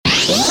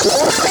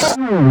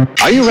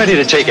Are you ready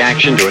to take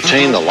action to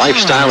attain the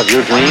lifestyle of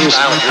your dreams?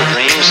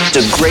 It's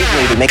a great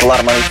way to make a lot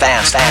of money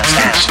fast.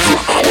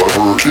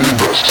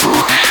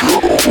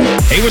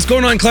 Hey, what's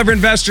going on, Clever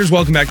Investors?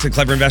 Welcome back to the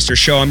Clever Investor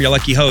Show. I'm your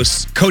lucky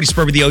host, Cody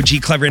Spurber, the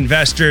OG Clever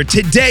Investor.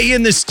 Today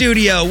in the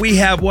studio, we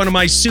have one of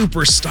my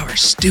superstar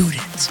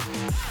students.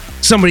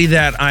 Somebody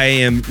that I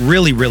am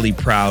really, really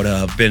proud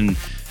of.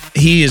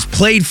 He has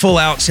played full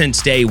out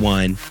since day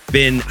one,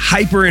 been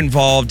hyper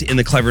involved in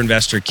the Clever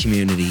Investor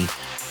community,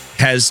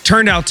 has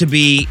turned out to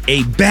be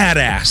a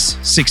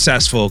badass,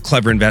 successful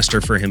Clever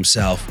Investor for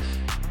himself.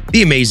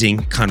 The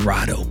amazing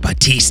Conrado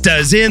Bautista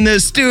is in the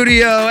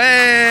studio.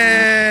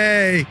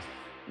 Hey!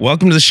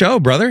 Welcome to the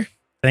show, brother.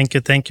 Thank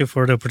you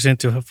for the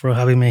opportunity for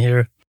having me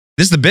here.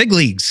 This is the big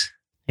leagues.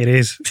 It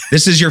is.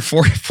 This is your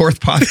fourth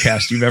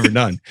podcast you've ever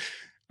done.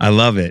 I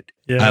love it.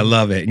 Yeah. I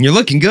love it. And you're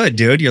looking good,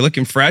 dude. You're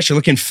looking fresh. You're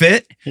looking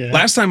fit. Yeah.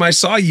 Last time I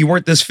saw you, you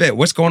weren't this fit.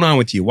 What's going on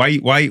with you? Why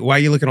are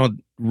you looking all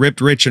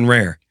ripped, rich, and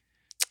rare?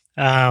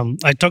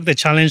 I took the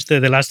challenge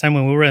the last time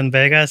when we were in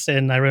Vegas,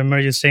 and I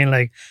remember you saying,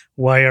 like,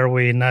 why are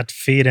we not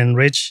fit and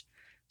rich?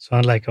 So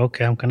I'm like,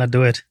 okay, I'm going to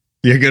do it.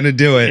 You're going to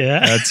do it.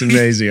 Yeah. That's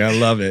amazing. I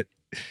love it.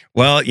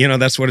 Well,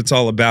 that's what it's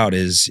all about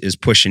is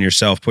pushing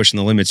yourself, pushing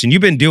the limits. And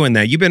you've been doing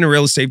that. You've been in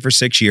real estate for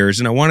 6 years.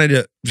 And I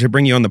wanted to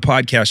bring you on the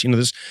podcast.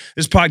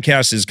 This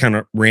podcast has kind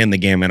of ran the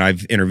gamut.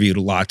 I've interviewed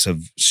lots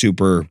of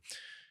super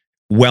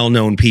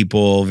well-known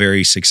people,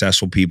 very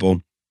successful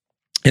people.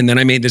 And then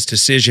I made this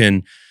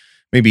decision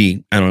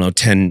maybe,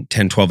 10,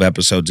 12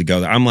 episodes ago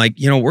that I'm like,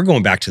 we're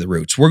going back to the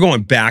roots. We're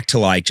going back to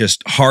like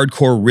just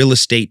hardcore real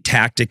estate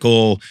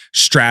tactical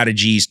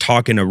strategies,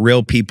 talking to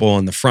real people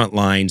on the front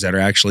lines that are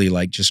actually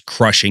like just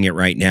crushing it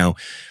right now.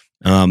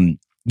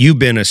 You've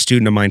been a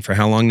student of mine for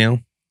how long now?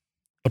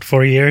 About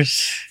 4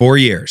 years. 4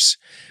 years.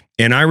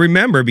 And I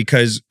remember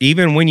because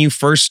even when you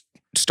first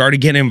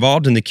started getting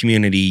involved in the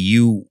community,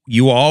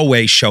 you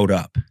always showed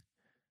up.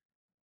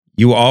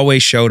 You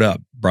always showed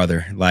up,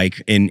 brother.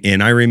 Like, and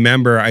I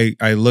remember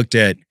I looked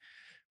at,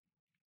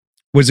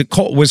 was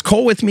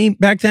Cole with me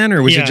back then,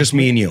 or was it just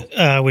me and you?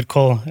 With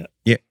Cole.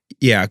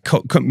 Yeah.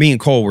 Me and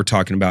Cole were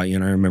talking about you,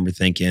 and I remember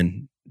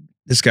thinking,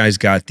 this guy's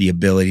got the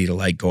ability to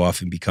like go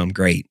off and become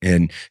great.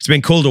 And it's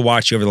been cool to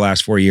watch you over the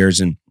last 4 years.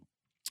 And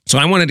so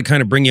I wanted to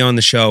kind of bring you on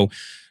the show,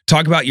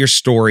 talk about your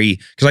story,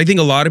 because I think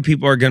a lot of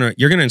people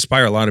you're gonna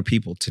inspire a lot of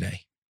people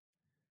today.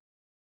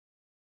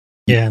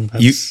 Yeah,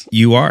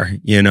 you are,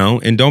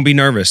 and don't be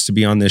nervous to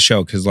be on this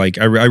show because, like,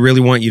 I really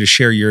want you to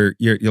share your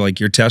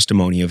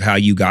testimony of how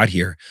you got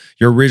here.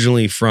 You're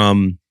originally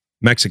from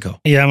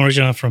Mexico. Yeah, I'm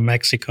originally from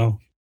Mexico.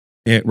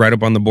 Right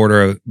up on the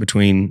border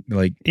between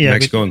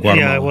Mexico and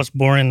Guatemala. Yeah, I was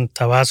born in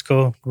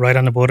Tabasco, right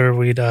on the border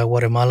with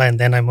Guatemala, and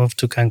then I moved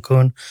to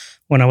Cancun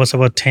when I was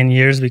about 10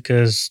 years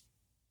because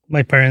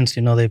my parents,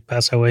 they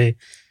passed away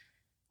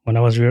when I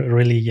was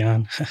really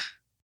young.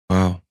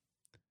 Wow.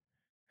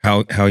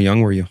 How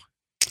young were you?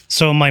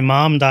 So my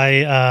mom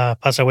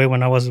passed away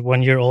when I was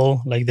 1 year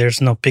old. Like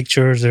there's no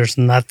pictures, there's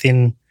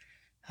nothing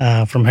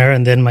from her.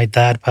 And then my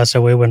dad passed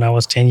away when I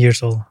was 10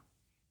 years old.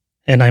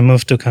 And I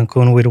moved to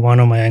Cancun with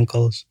one of my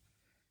uncles.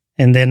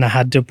 And then I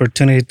had the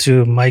opportunity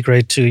to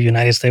migrate to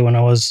United States when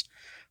I was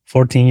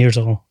 14 years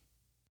old.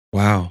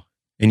 Wow.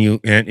 And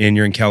you're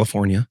in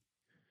California?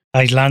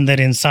 I landed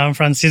in San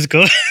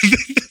Francisco.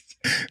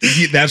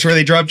 That's where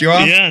they dropped you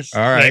off? Yes.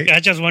 All right. I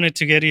just wanted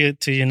to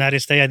get to United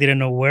States. I didn't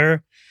know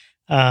where.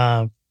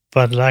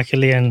 But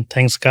luckily, and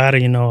thanks God,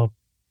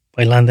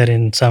 I landed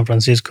in San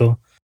Francisco.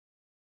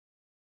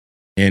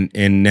 And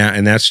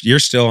that's you're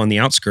still on the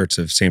outskirts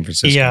of San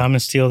Francisco. Yeah, I'm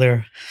still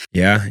there.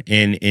 Yeah,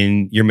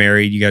 and you're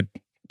married. You got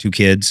 2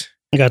 kids.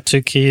 I got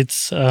 2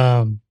 kids.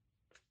 Yeah,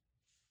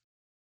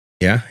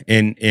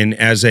 and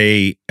as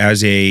a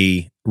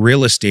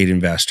real estate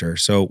investor.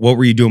 So, what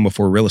were you doing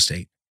before real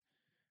estate?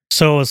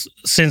 So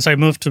since I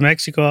moved to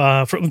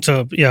Mexico, from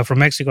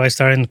Mexico, I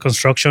started in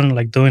construction,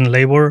 like doing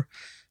labor,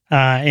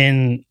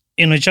 and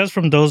just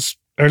from those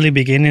early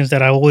beginnings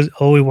that I always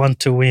want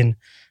to win.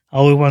 I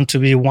always want to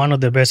be one of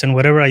the best in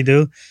whatever I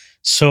do.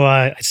 So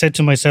I said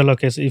to myself,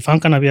 okay, so if I'm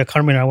going to be a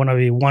carpenter, I want to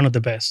be one of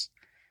the best.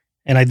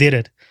 And I did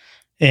it.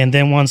 And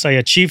then once I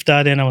achieved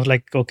that, then I was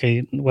like,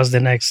 okay, what's the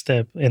next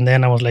step? And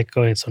then I was like,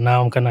 okay, so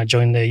now I'm going to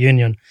join the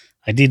union.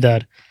 I did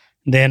that.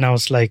 Then I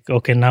was like,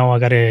 okay, now I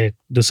got to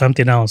do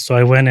something else. So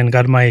I went and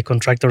got my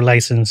contractor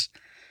license,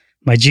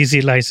 my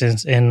GC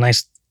license, and I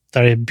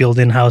started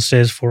building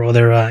houses for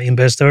other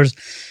investors.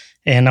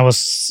 And I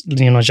was,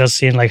 just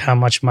seeing like how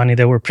much money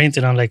they were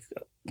printing. I'm like,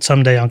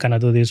 someday I'm going to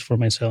do this for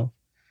myself.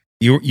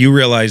 You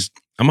realized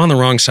I'm on the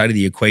wrong side of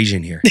the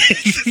equation here.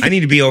 I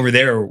need to be over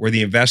there where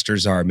the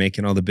investors are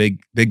making all the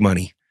big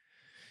money.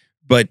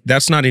 But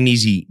that's not an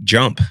easy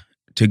jump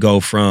to go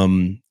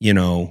from,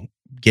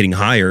 getting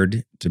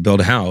hired to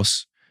build a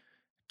house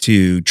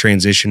to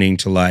transitioning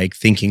to like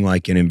thinking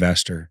like an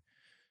investor.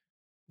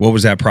 What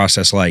was that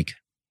process like?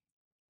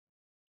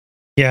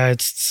 Yeah,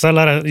 it's a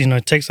lot of,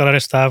 it takes a lot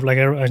of stuff. Like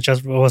I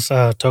just was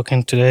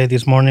talking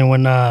this morning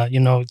when,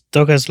 it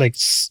took us like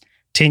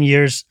 10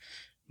 years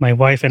my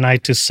wife and I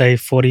to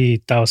save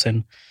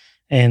 40,000.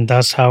 And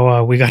that's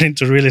how we got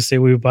into real estate.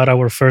 We bought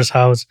our first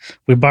house.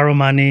 We borrowed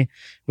money,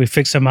 we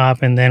fixed them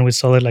up, and then we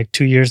sold it like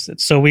 2 years.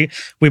 So we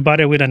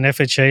bought it with an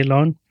FHA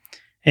loan,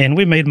 and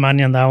we made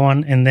money on that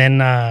one. And then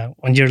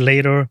 1 year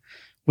later,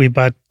 we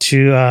bought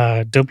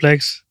 2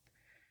 duplex.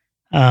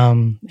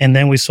 And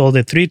then we sold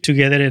the 3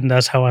 together, and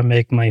that's how I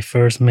make my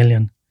first $1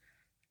 million.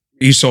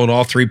 You sold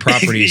all 3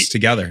 properties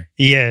together.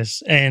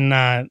 Yes, and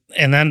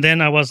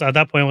then I was at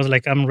that point I was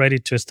like, I'm ready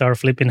to start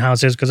flipping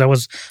houses because I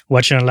was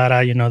watching a lot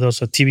of those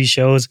TV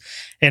shows,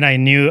 and I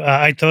knew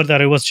I thought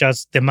that it was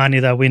just the money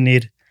that we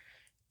need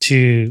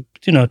to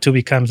to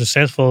become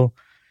successful.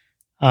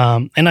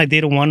 And I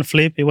did 1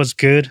 flip, it was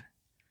good,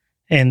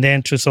 and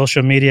then through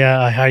social media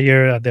I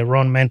hired the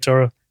wrong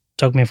mentor,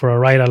 took me for a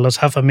ride. I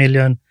lost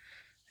 $500,000,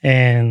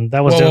 and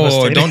that was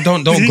devastating.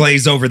 Don't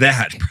glaze over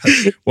that.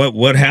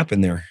 What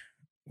happened there?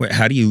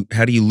 How do you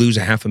lose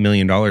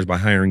 $500,000 by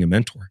hiring a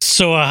mentor?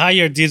 So I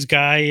hired this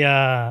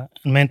guy,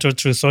 mentor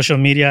through social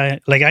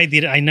media. Like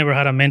I never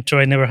had a mentor.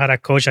 I never had a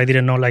coach. I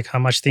didn't know like how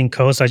much thing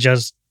costs. I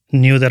just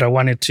knew that I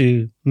wanted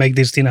to make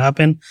this thing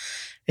happen.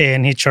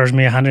 And he charged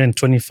me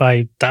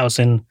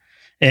 $125,000.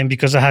 And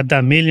because I had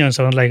that $1 million,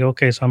 so I was like,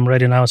 okay, so I'm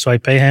ready now. So I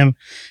pay him.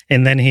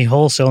 And then he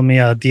wholesaled me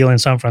a deal in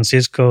San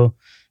Francisco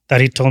that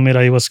he told me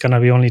that it was going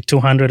to be only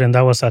 $200,000. And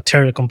that was a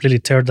completely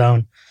tear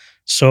down.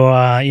 So,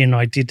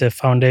 I did the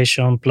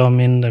foundation,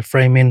 plumbing, the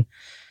framing,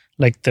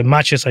 like the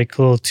much as I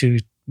could to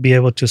be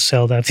able to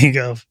sell that thing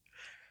off.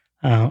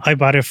 I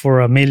bought it for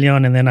 $1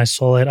 million, and then I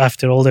sold it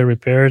after all the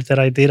repairs that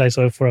I did. I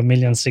sold it for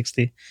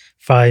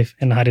 $1,065,000,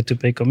 and I had to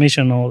pay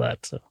commission, all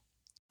that. So,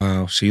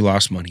 wow. So you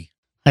lost money.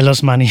 I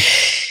lost money.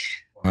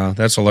 Wow.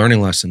 That's a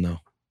learning lesson, though.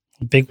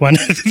 Big one.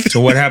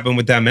 So what happened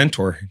with that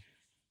mentor?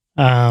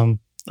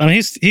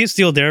 He's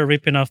still there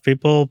ripping off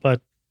people,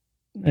 but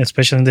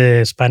especially in the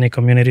Hispanic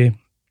community.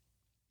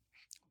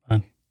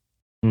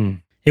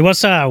 It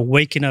was a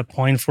waking up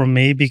point for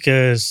me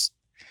because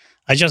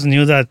I just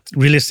knew that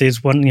real estate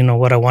is what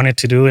I wanted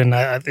to do, and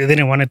I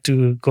didn't want it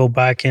to go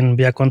back and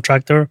be a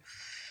contractor.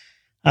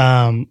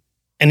 And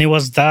it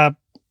was that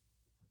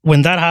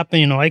when that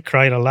happened, I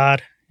cried a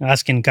lot,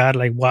 asking God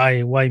like,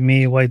 why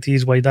me, why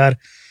this, why that.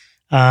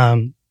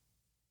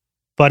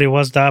 But it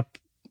was that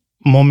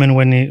moment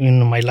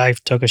when my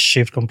life took a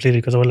shift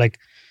completely because I was like,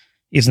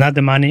 it's not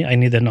the money, I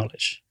need the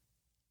knowledge,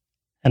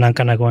 and I'm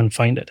gonna go and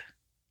find it.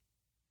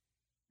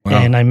 Wow.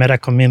 And I made a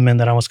commitment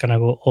that I was going to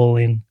go all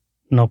in,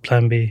 no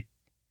plan B.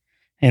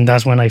 And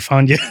that's when I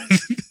found you.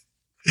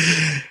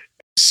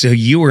 So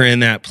you were in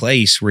that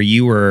place where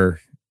you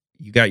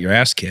got your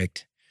ass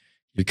kicked.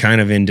 You're kind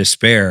of in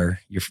despair.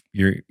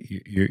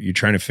 You're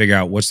trying to figure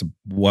out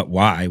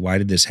why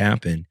did this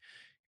happen?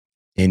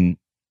 And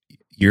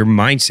your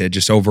mindset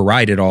just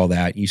overrided all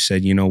that. You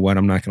said, you know what?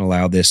 I'm not going to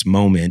allow this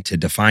moment to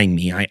define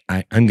me.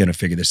 I'm going to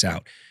figure this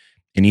out.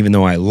 And even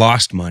though I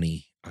lost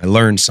money, I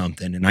learned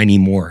something, and I need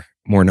more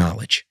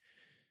knowledge.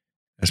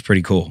 That's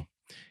pretty cool.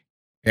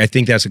 I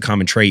think that's a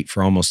common trait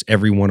for almost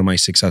every one of my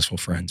successful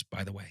friends,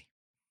 by the way,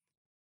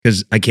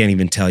 because I can't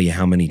even tell you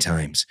how many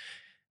times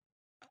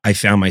I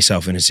found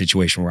myself in a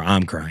situation where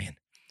I'm crying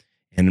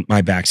and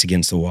my back's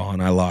against the wall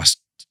and I lost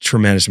a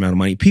tremendous amount of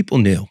money. People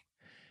knew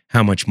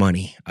how much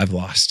money I've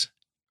lost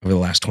over the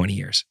last 20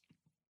 years.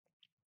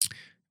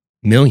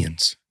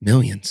 Millions.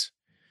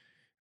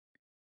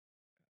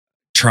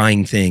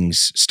 Trying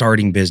things,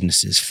 starting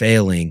businesses,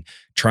 failing,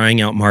 trying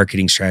out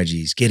marketing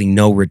strategies, getting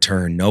no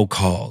return, no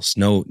calls,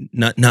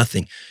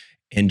 nothing.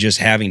 And just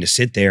having to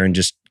sit there and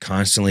just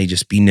constantly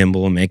just be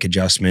nimble and make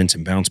adjustments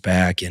and bounce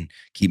back and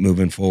keep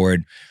moving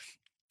forward.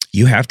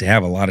 You have to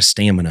have a lot of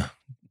stamina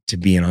to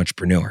be an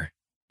entrepreneur,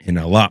 and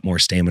a lot more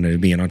stamina to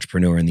be an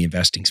entrepreneur in the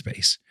investing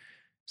space.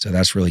 So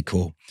that's really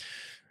cool.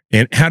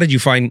 And how did you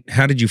find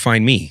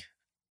me?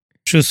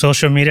 Through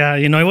social media.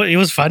 It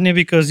was funny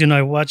because,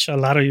 I watch a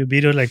lot of your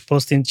videos, like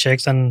posting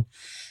checks and,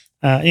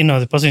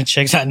 the posting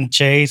checks and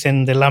Chase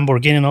and the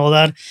Lamborghini and all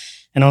that.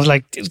 And I was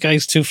like, this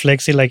guy's too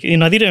flexy. Like,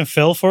 I didn't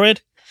fall for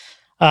it.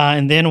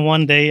 And then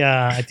one day,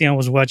 I think I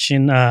was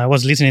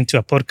listening to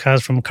a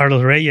podcast from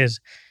Carlos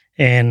Reyes.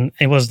 And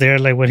it was there,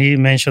 like when he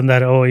mentioned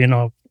that,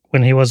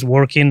 when he was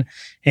working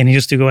and he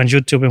used to go on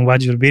YouTube and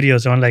watch your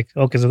videos. So I'm like,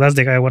 okay, so that's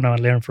the guy I want to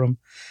learn from.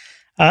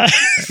 So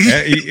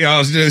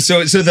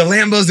the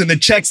Lambos and the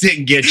checks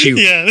didn't get you,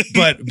 yeah.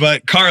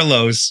 but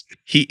Carlos,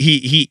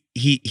 he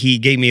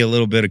gave me a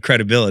little bit of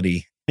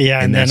credibility.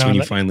 Yeah, and that's when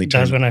you finally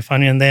turned. That's when I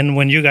found you. And then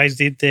when you guys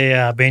did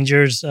the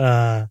Avengers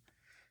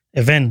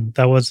event,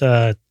 that was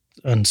on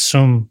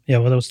Zoom. Yeah,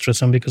 well, that was through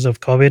Zoom because of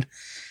COVID.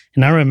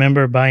 And I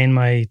remember buying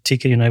my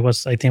ticket. I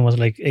think it was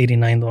like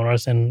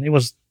 $89, and it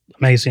was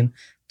amazing.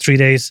 3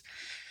 days.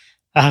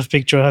 I have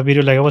picture, I have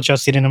video. Like I was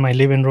just sitting in my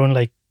living room,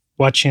 like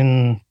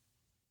watching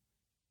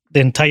the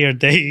entire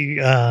day,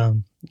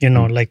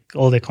 like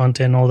all the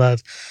content, all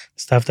that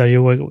stuff that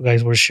you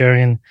guys were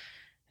sharing.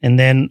 And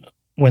then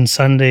when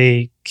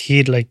Sunday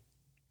hit, like,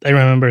 I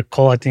remember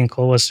Cole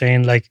was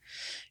saying, like,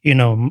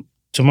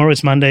 tomorrow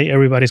is Monday,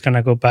 everybody's going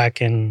to go back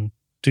and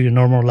do your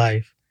normal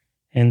life.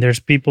 And there's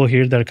people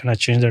here that are gonna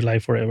change their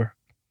life forever.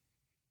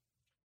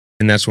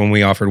 And that's when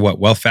we offered what?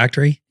 Wealth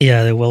Factory?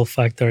 Yeah, the Wealth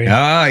Factory.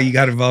 Ah, you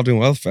got involved in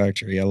Wealth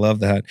Factory. I love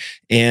that.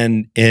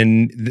 And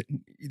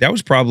that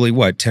was probably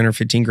what, 10 or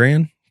 15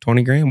 grand?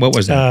 20 grand? What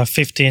was that?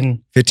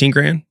 15. 15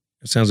 grand?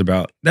 That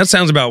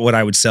sounds about what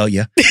I would sell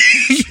you.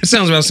 It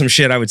sounds about some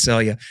shit I would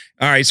sell you.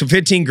 All right, so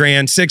 15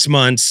 grand, 6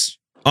 months,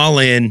 all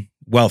in,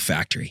 Wealth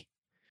Factory.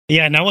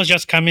 Yeah, and I was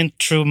just coming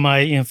through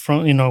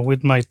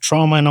with my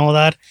trauma and all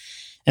that.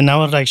 And I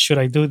was like, should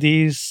I do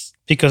this?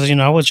 Because,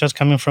 I was just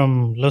coming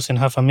from losing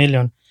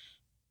 $500,000.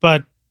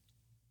 But,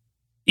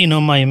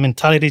 my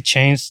mentality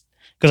changed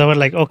because I was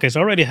like, okay, so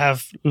I already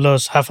have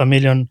lost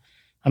 $500,000.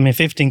 I mean,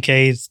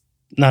 15K is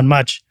not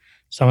much.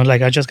 So I was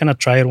like, I'm just going to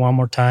try it one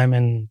more time.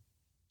 And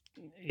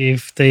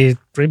if they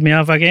rip me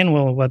off again,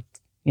 well, what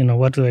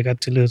do I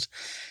got to lose?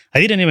 I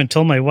didn't even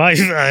tell my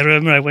wife. I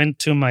remember I went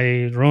to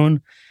my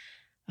room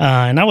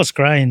and I was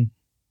crying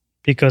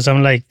because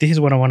I'm like, this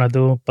is what I want to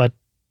do. But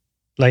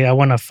like, I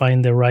want to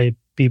find the right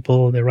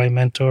people, the right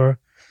mentor.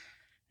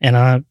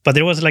 And but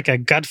there was like a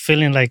gut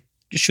feeling like,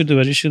 you should do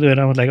it.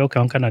 I was like, okay,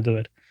 I'm going to do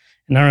it.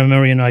 And I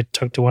remember, I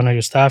talked to one of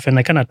your staff and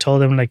I kind of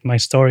told them like my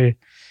story.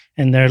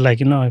 And they're like,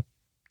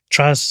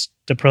 trust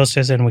the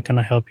process and we're going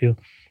to help you.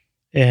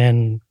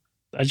 And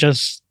I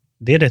just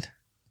did it.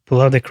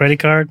 Pull out the credit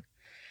card.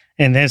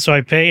 And then so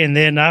I pay. And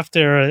then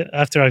after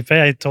I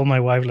pay, I told my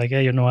wife like,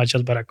 hey, I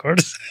just bought a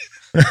course.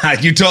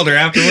 You told her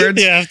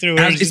afterwards? Yeah,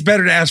 afterwards. It's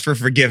better to ask for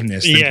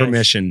forgiveness than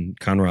permission,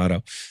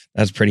 Conrado.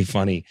 That's pretty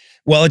funny.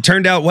 Well, it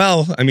turned out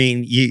well. I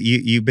mean,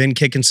 you've been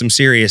kicking some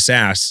serious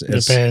ass.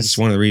 It's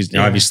one of the reasons.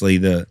 Yeah. Obviously,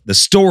 the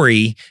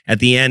story at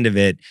the end of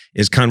it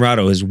is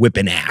Conrado is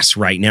whipping ass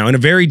right now in a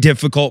very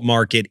difficult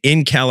market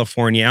in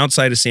California,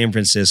 outside of San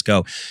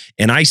Francisco.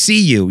 And I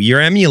see you're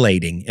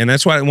emulating. And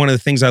that's why one of the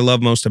things I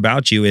love most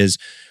about you is,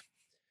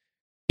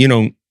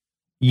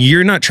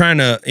 you're not trying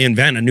to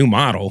invent a new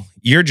model.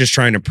 You're just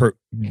trying to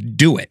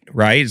do it,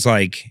 right? It's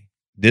like,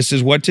 this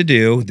is what to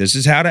do. This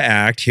is how to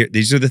act. Here,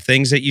 these are the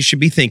things that you should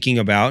be thinking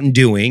about and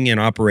doing and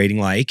operating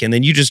like. And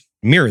then you just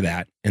mirror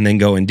that and then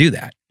go and do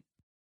that.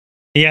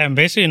 Yeah, and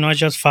basically, I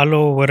just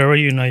follow whatever,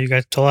 you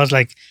guys told us.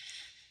 Like,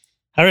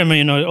 I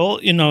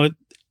remember,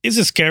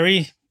 it's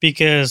scary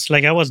because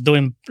like I was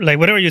doing, like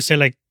whatever you say,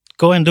 like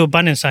go and do a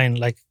banner sign.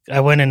 Like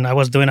I went and I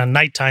was doing at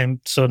nighttime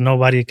so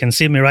nobody can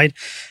see me, right?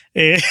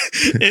 And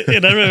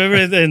I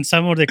remember in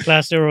some of the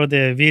class or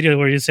the video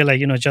where you say like,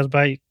 just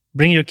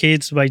bring your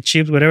kids, buy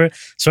chips, whatever.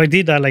 So I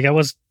did that. Like I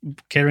was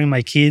carrying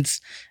my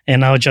kids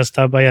and I would just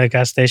stop by a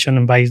gas station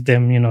and buy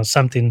them,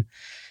 something.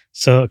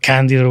 So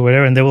candy or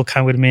whatever. And they will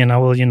come with me and I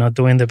will,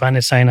 doing the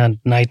banner sign at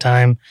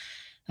nighttime.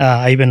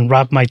 I even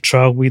wrap my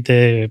truck with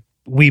the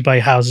We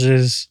Buy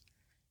Houses.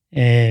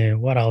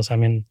 What else? I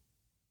mean,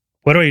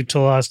 whatever you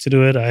told us to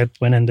do it, I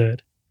went and did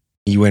it.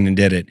 You went and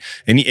did it.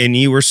 And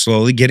you were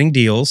slowly getting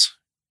deals.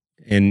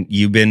 And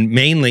you've been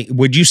mainly,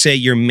 would you say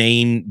your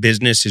main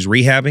business is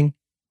rehabbing?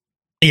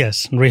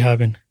 Yes,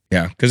 rehabbing.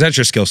 Yeah, because that's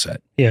your skill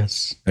set.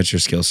 Yes. That's your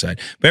skill set.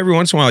 But every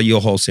once in a while,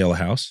 you'll wholesale a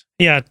house.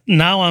 Yeah,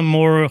 now I'm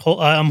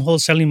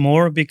wholesaling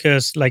more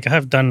because like I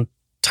have done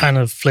ton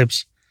of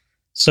flips.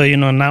 So,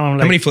 now I'm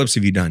like... How many flips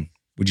have you done,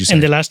 would you say? In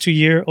the last 2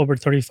 years, over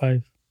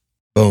 35.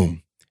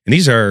 Boom. And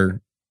these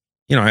are,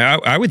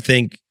 I would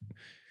think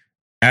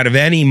out of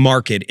any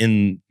market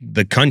in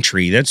the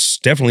country, that's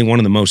definitely one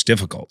of the most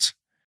difficult.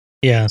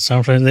 Yeah,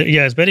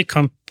 it's very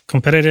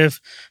competitive,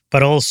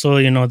 but also,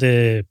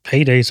 the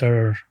paydays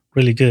are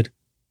really good.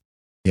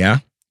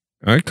 Yeah.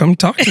 All right, come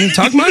talk to me.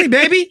 Talk money,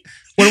 baby.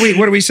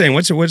 What are we saying?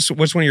 What's one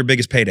of your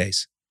biggest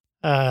paydays?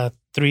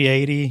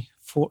 380,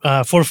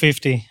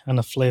 450 on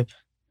a flip.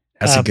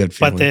 That's a good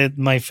feeling. But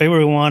my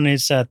favorite one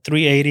is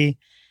 380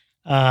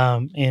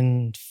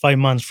 in 5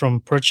 months from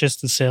purchase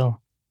to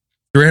sale.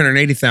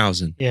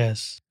 380,000.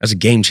 Yes. That's a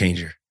game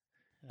changer.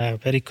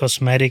 Very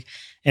cosmetic.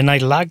 And I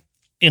like,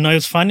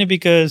 it's funny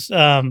because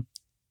that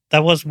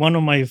was one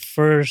of my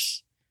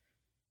first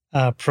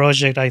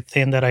project, I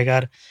think, that I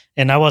got.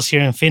 And I was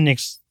here in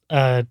Phoenix.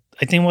 I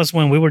think it was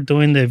when we were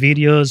doing the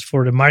videos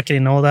for the marketing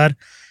and all that.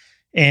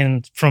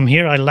 And from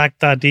here, I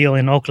liked that deal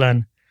in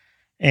Oakland.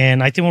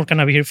 And I think we're going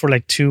to be here for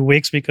like 2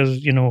 weeks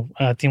because,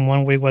 I think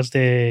 1 week was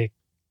the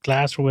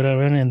class or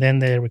whatever, and then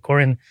the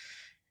recording.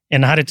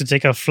 And I had to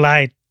take a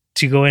flight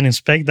to go and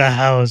inspect that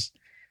house.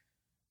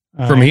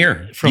 From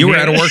here. You were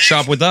at a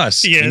workshop with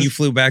us. Yes. And you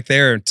flew back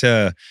there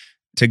to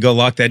go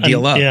lock that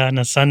deal up. Yeah, on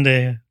a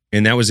Sunday.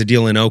 And that was a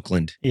deal in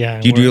Oakland. Yeah.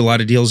 Do you do a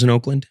lot of deals in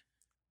Oakland?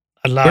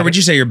 A lot. Where would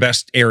you say your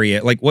best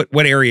area? Like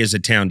what areas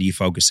of town do you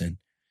focus in?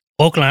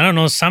 Oakland. I don't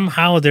know.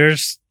 Somehow they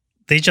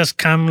just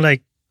come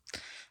like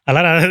a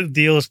lot of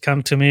deals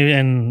come to me,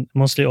 and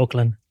mostly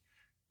Oakland.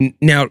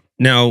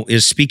 Now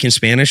is speaking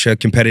Spanish a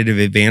competitive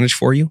advantage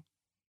for you?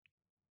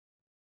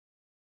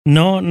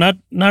 No, not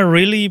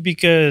really,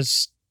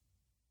 because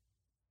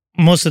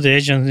most of the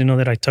agents,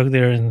 that I talk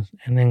there in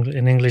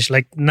English.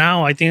 Like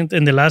now, I think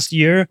in the last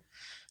year,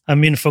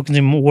 I've been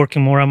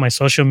working more on my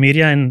social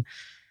media, and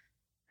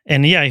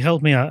yeah, it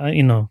helped me,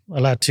 a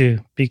lot too,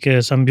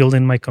 because I'm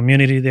building my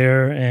community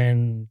there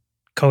and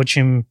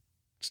coaching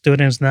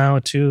students now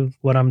too,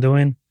 what I'm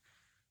doing.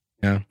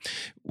 Yeah.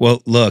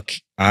 Well, look,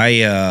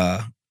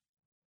 I'm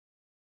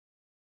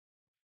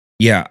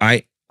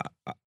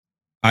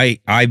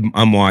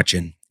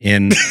watching,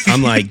 and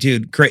I'm like,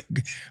 dude, great.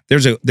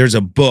 There's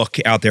a book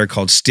out there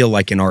called Still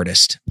Like an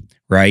Artist,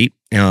 right?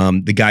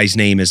 The guy's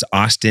name is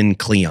Austin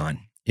Kleon.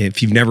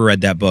 If you've never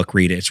read that book,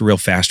 read it. It's a real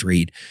fast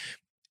read.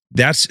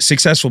 That's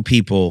successful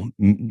people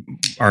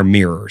are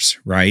mirrors,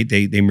 right?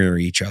 They mirror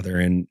each other,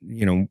 and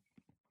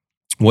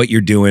what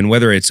you're doing,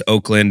 whether it's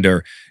Oakland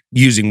or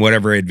using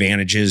whatever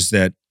advantages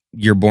that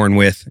you're born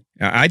with.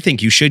 I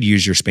think you should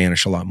use your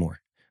Spanish a lot more.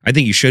 I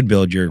think you should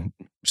build your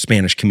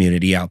Spanish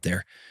community out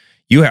there.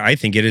 I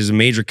think it is a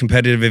major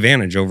competitive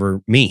advantage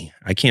over me.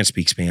 I can't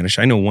speak Spanish.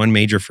 I know one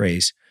major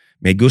phrase.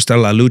 Me gusta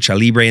la lucha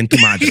libre en tu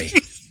madre.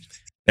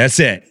 That's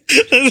it.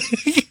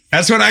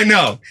 That's what I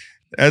know.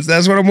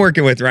 That's what I'm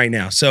working with right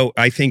now. So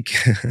I think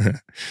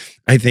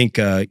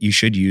you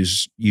should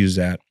use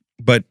that.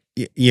 But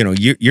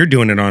you're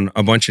doing it on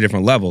a bunch of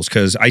different levels,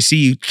 because I see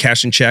you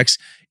cashing checks.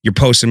 You're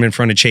posting them in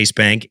front of Chase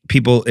Bank.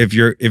 People, if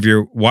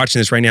you're watching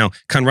this right now,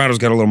 Conrado's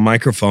got a little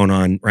microphone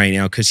on right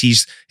now because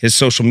his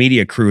social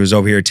media crew is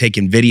over here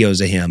taking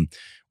videos of him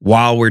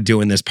while we're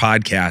doing this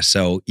podcast.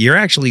 So you're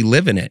actually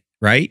living it,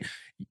 right?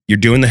 You're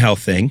doing the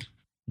health thing,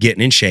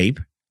 getting in shape.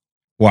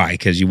 Why?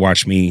 Because you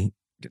watched me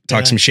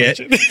talk some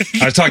shit.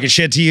 I was talking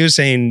shit to you,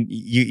 saying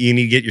you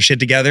need to get your shit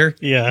together,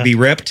 be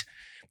ripped.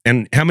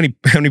 And how many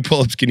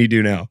pull-ups can you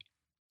do now?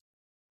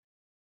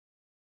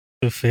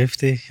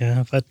 250,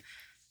 but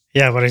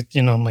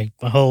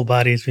my whole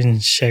body's been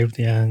shaped,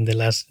 in the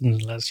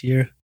last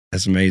year.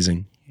 That's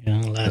amazing. A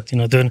lot.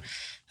 Doing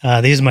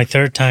this is my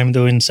third time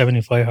doing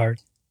 75 hard.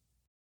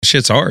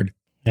 Shit's hard.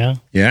 Yeah.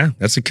 Yeah,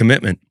 that's a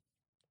commitment.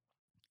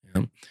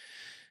 Yeah.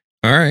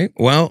 All right.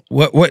 Well,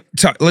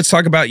 let's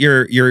talk about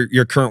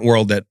your current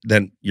world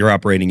that you're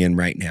operating in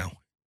right now.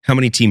 How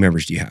many team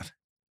members do you have?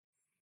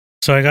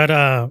 So I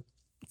got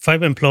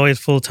 5 employees,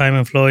 full-time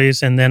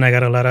employees, and then I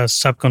got a lot of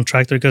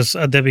subcontractors, because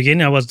at the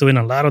beginning I was doing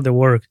a lot of the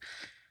work,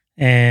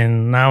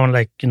 and now I'm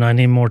like, I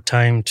need more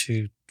time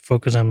to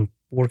focus on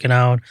working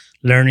out,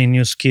 learning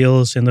new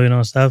skills, and doing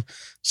all stuff.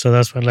 So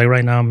that's why, like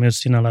right now, I'm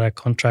using a lot of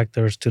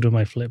contractors to do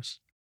my flips.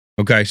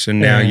 Okay, so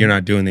now you're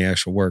not doing the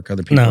actual work;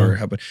 other people are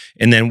helping.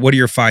 And then, what do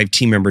your 5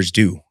 team members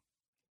do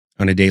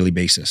on a daily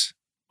basis?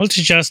 Well, it's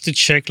just to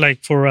check,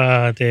 like, for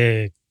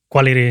the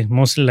quality,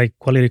 mostly like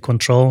quality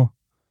control,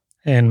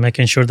 and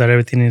making sure that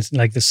everything is,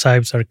 like, the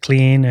sipes are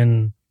clean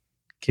and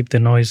keep the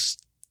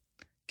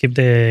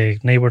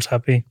neighbors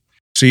happy.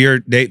 So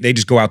they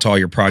just go out to all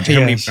your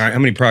projects. Yes. How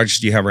many projects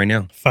do you have right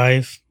now?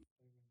 5.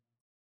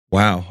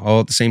 Wow,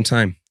 all at the same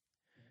time.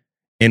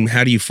 And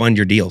how do you fund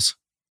your deals?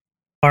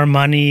 Our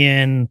money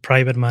and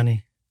private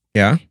money.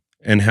 Yeah.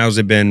 And how's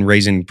it been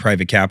raising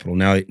private capital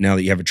now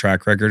that you have a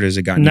track record? Has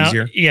it gotten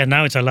easier? Yeah,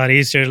 now it's a lot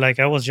easier. Like,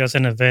 I was just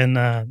in an event,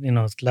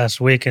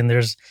 last week, and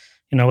there's,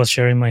 I was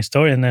sharing my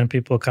story, and then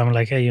people come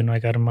like, hey, I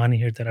got money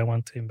here that I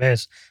want to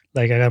invest.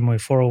 Like, I got my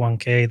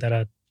 401k that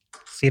I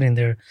sitting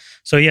there.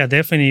 So yeah,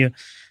 definitely,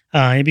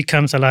 it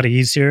becomes a lot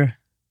easier.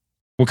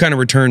 What kind of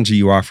returns are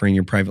you offering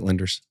your private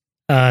lenders?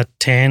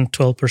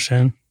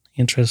 10-12%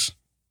 interest.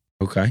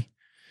 Okay.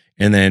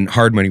 And then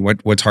hard money.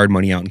 What's hard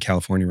money out in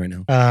California right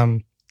now?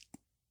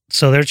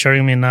 So they're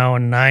charging me now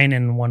 9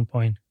 and 1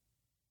 point.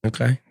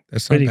 Okay.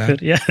 That's not pretty bad.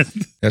 Good. Yeah.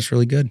 That's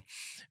really good.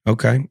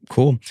 Okay,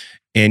 cool.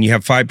 And you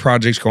have 5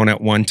 projects going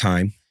at one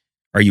time.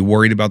 Are you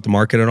worried about the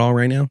market at all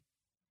right now?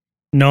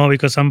 No,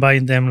 because I'm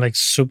buying them like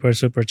super,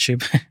 super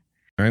cheap. All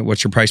right.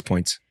 What's your price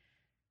points?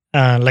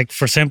 Like,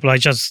 for example, I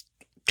just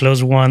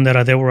closed one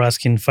that they were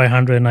asking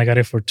 $500, and I got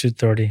it for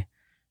 $230.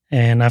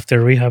 And after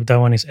rehab, that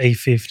one is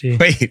 $850.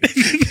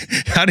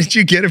 Wait, how did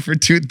you get it for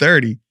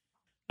 $230?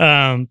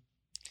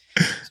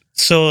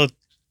 So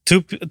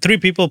 3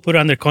 people put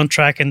under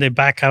contract, and they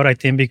back out, I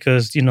think,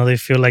 because, they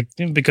feel like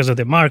because of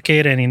the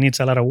market and it needs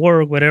a lot of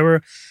work,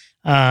 whatever.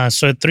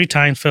 So 3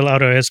 times fell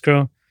out of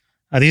escrow.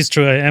 This is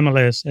through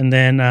MLS. And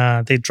then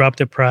they dropped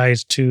the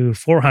price to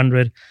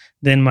 $400.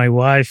 Then my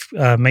wife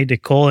made the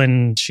call,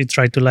 and she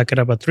tried to lock it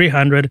up at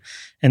 $300.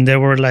 And they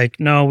were like,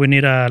 no, we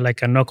need a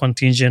no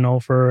contingent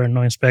offer and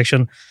no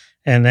inspection.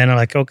 And then I'm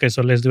like, okay,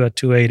 so let's do a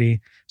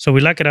 $280. So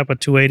we lock it up at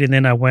 $280. And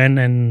then I went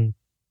and,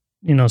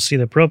 see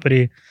the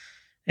property.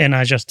 And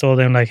I just told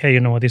them, like, hey,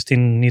 this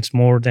thing needs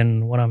more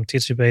than what I'm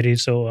anticipating,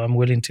 so I'm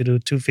willing to do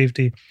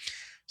 $250.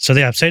 So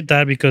they upset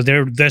that because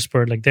they're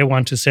desperate, like they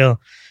want to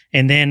sell.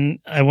 And then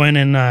I went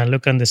and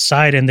looked on the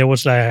site, and there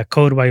was like a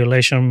code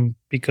violation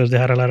because they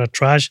had a lot of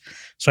trash.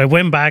 So I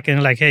went back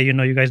and like, hey,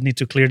 you guys need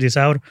to clear this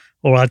out,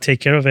 or I'll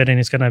take care of it, and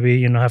it's gonna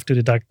be, have to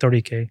deduct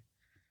 $30K.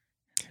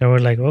 They were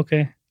like,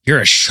 okay. You're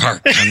a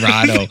shark,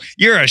 Conrado.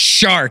 You're a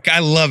shark. I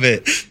love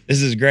it.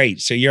 This is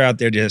great. So you're out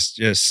there just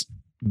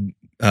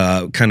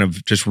kind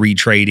of just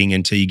retrading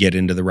until you get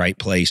into the right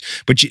place.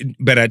 But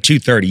at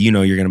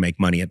 $230, you're going to make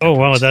money at that. Oh,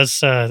 wow.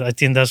 That's I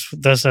think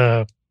that's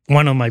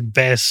one of my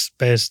best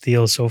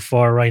deals so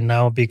far right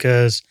now,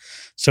 because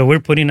so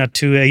we're putting up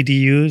 2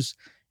 ADUs,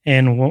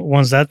 And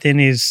once that thing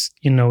is,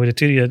 with the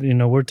 2,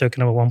 we're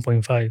talking about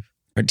 1.5.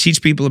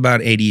 Teach people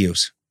about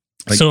ADUs.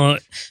 So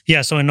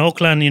in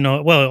Oakland,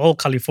 all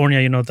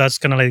California, that's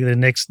kind of like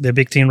the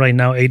big thing right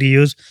now,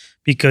 ADUs,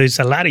 because it's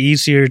a lot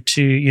easier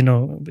to,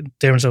 in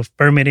terms of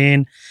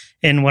permitting.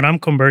 And what I'm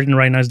converting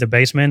right now is the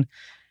basement.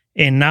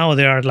 And now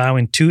they are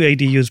allowing 2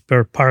 ADUs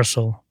per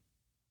parcel.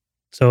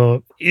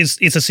 So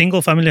it's a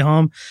single family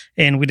home.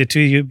 And with the 2,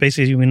 you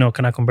basically,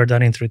 kind of convert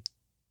that into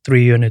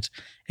 3 units.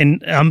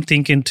 And I'm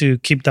thinking to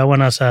keep that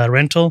one as a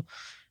rental,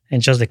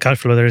 and just the cash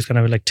flow there is going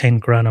to be like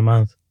 $10,000 a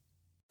month.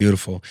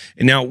 Beautiful.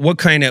 And now, what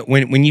kind of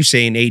when you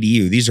say an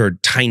ADU, these are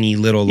tiny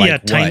little so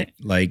it's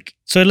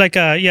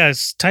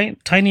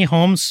tiny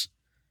homes,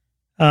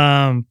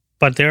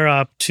 but they're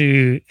up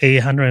to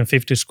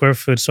 850 square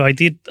foot. So I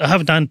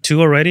have done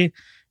 2 already,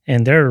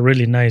 and they're a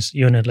really nice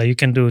unit. Like you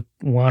can do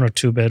 1 or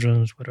 2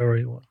 bedrooms, whatever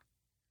you want.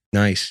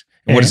 Nice.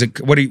 And what is it?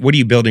 What are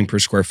you building per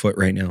square foot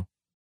right now?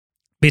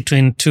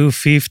 Between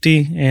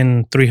 250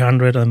 and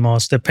 300 at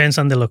most. Depends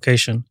on the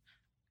location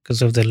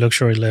because of the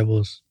luxury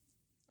levels.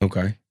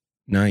 Okay.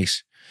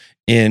 Nice.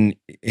 And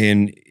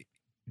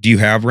do you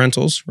have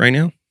rentals right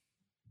now?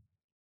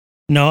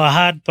 No, I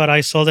had, but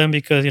I sold them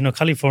because,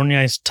 California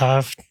is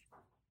tough,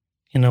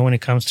 when it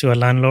comes to a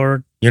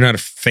landlord. You're not a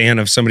fan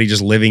of somebody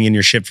just living in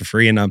your shit for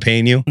free and not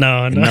paying you?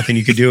 No. Nothing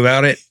you could do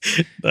about it?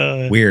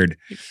 Weird.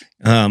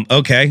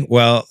 Okay.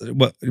 Well,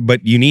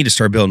 but you need to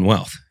start building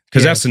wealth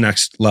because that's the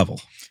next level.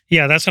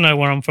 Yeah, that's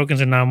where I'm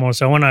focusing now more.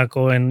 So I want to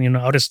go and,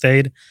 out of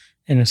state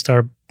and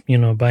start,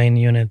 buying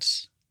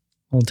units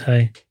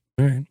multi.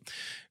 All right.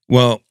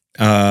 Well,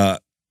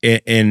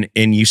 and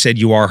you said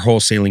you are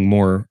wholesaling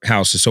more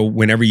houses. So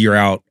whenever you're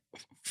out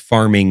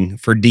farming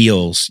for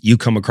deals, you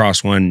come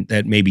across one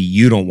that maybe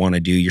you don't want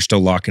to do, you're still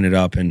locking it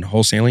up and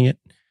wholesaling it?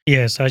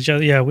 Yes, we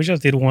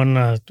just did one,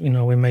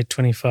 we made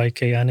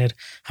 $25,000 on it.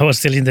 I was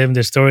telling them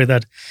the story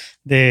that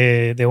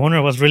the owner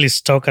was really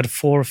stuck at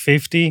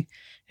 $450,000,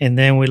 and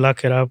then we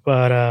locked it up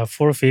at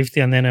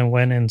 $450,000, and then I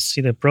went and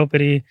see the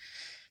property.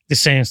 The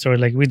same story,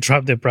 like we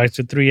dropped the price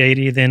to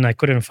 $380,000, then I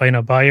couldn't find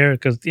a buyer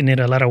because it needed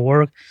a lot of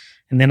work.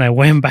 And then I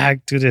went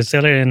back to the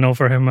seller and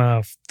offered him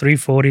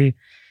 $340,000,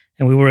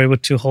 and we were able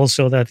to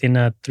wholesale that in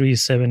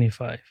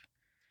 $375,000.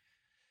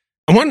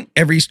 I want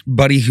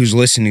everybody who's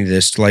listening to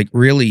this to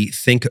really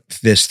think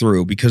this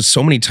through, because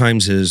so many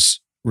times as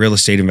real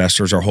estate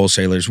investors or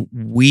wholesalers,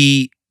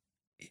 we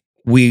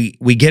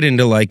get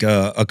into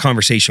a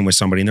conversation with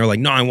somebody and they're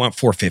like, no, I want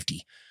 $450,000.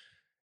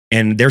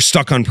 And they're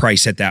stuck on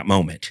price at that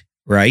moment,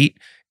 right?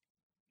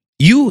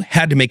 You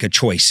had to make a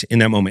choice in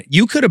that moment.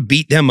 You could have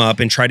beat them up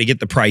and tried to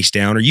get the price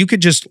down, or you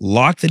could just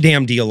lock the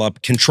damn deal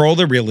up, control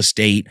the real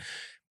estate.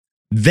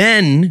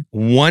 Then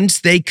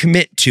once they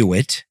commit to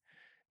it,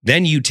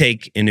 then you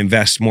take and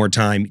invest more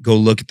time, go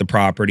look at the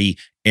property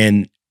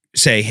and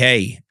say,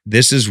 hey,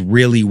 this is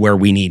really where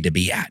we need to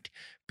be at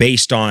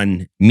based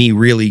on me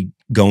really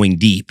going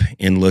deep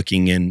and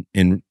looking in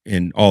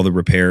all the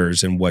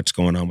repairs and what's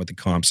going on with the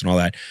comps and all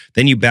that.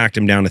 Then you backed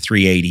them down to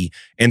 380,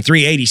 and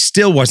 380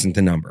 still wasn't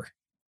the number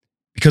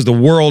because the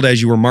world,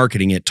 as you were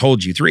marketing it,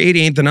 told you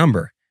 380 ain't the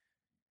number.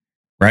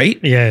 Right?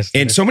 Yes.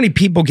 And so many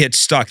people get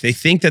stuck. They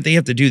think that they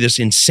have to do this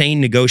insane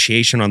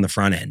negotiation on the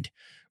front end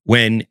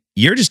when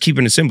you're just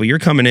keeping it simple. You're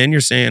coming in,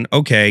 you're saying,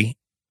 okay,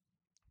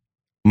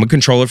 I'm a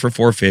controller for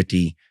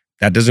 $450,000.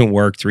 That doesn't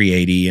work,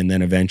 $380,000. And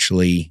then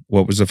eventually,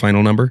 what was the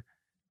final number?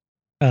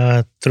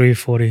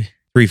 $340,000.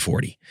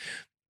 $340,000.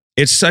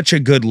 It's such a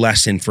good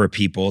lesson for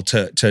people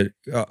to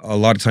a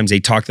lot of times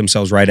they talk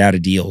themselves right out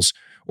of deals,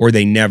 or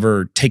they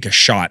never take a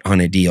shot on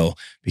a deal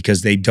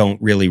because they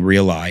don't really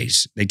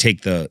realize, they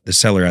take the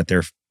seller at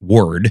their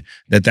word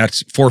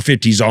that's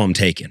 $450,000 is all I'm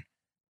taking.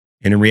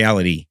 And in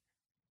reality,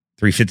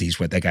 $350,000 is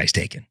what that guy's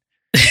taking.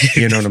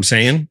 You know what I'm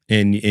saying?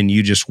 And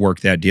you just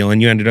worked that deal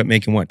and you ended up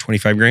making what,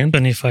 $25,000?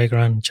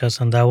 $25,000 just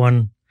on that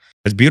one.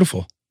 That's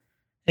beautiful.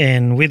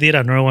 And we did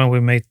another one. We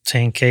made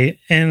 $10,000,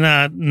 and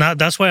now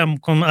that's why I'm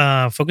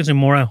focusing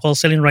more on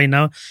wholesaling right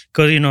now.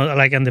 Because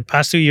like in the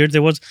past 2 years,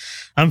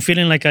 I'm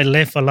feeling like I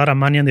left a lot of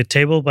money on the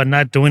table, but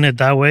not doing it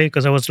that way.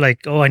 Because I was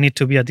like, oh, I need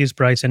to be at this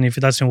price, and if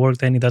it doesn't work,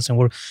 then it doesn't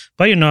work.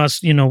 But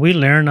as we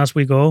learn as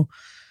we go,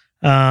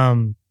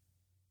 and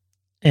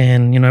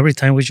every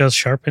time we just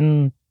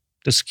sharpen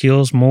the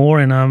skills more,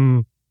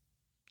 and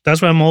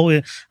that's why I'm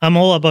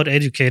all about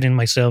educating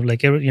myself.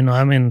 Like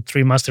I'm in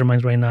 3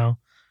 masterminds right now.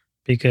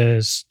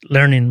 Because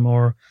learning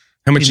more.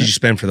 How much did you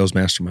spend for those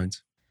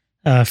masterminds?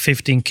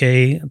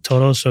 $15,000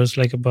 total, so it's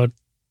like about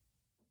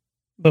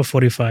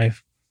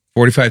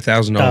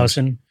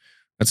 $45,000.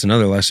 That's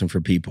another lesson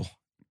for people.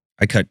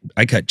 I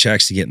cut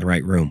checks to get in the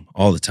right room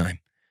all the time.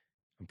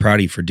 I'm proud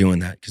of you for doing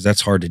that because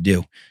that's hard to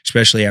do,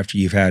 especially after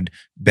you've had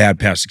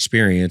bad past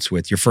experience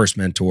with your first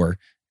mentor.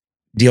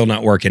 Deal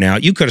not working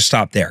out. You could have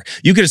stopped there.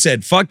 You could have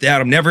said, "Fuck that!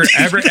 I'm never,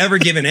 ever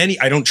giving any.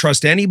 I don't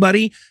trust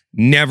anybody.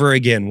 Never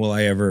again will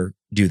I ever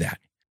do that."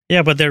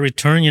 Yeah, but the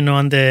return,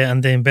 on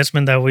the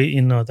investment that we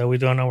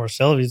do on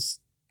ourselves is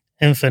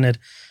infinite.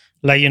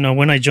 Like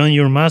when I joined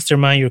your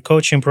mastermind, your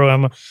coaching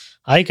program,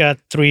 I got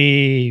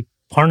 3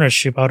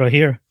 partnership out of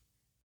here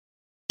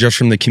Just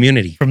from the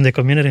community. from the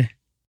community.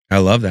 I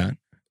love that.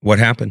 What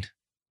happened?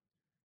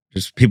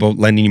 Just people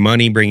lending you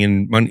money,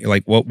 bringing money.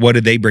 Like what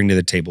did they bring to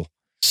the table?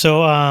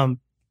 So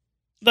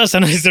that's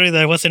another story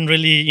that wasn't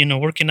really,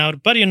 working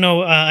out. But,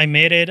 I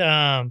made it.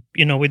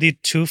 We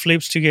did 2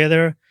 flips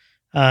together.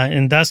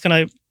 And that's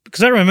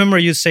because I remember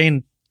you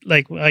saying,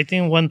 like, I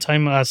think one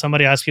time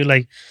somebody asked you,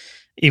 like,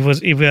 if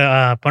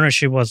a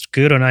partnership was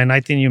good or not. And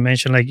I think you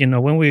mentioned, like,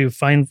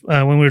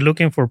 when we're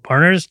looking for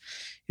partners,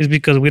 it's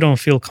because we don't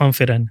feel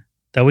confident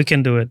that we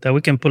can do it, that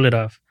we can pull it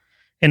off.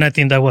 And I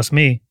think that was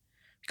me,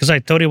 because I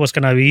thought it was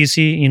going to be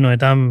easy,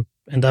 and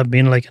end up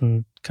being like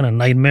a kind of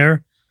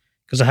nightmare,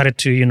 because I had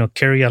to,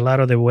 carry a lot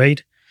of the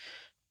weight.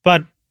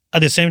 But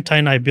at the same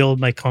time, I built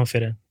my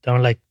confidence.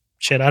 I'm like,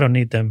 shit, I don't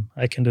need them.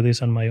 I can do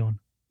this on my own.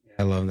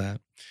 I love that.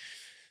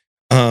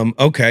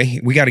 Okay,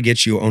 we got to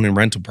get you owning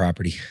rental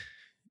property.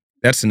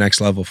 That's the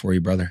next level for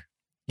you, brother.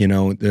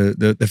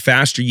 The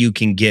faster you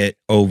can get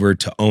over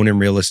to owning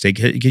real estate,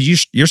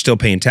 because you're still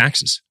paying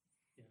taxes.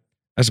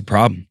 That's a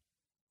problem.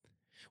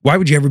 Why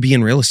would you ever be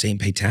in real estate and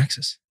pay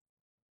taxes?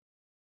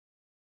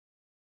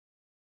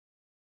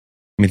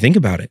 I mean, think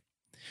about it.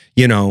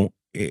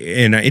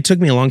 And it took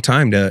me a long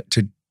time to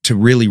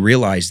really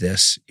realize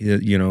this.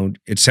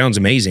 It sounds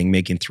amazing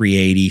making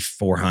 380,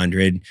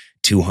 400,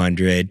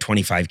 200,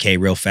 25K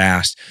real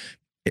fast.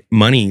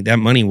 That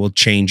money will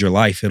change your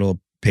life. It'll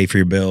pay for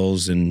your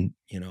bills and,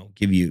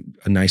 give you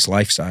a nice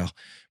lifestyle.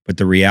 But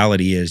the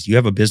reality is you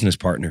have a business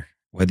partner,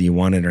 whether you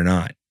want it or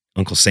not.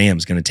 Uncle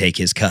Sam's going to take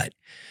his cut.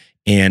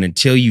 And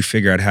until you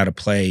figure out how to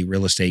play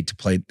real estate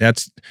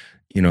that's,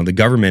 the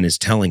government is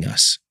telling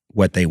us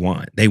what they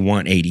want. They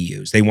want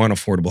ADUs. They want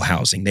affordable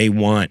housing. They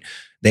want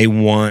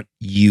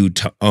you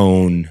to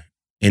own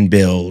and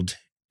build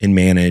and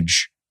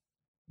manage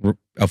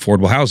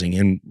affordable housing.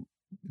 And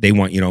they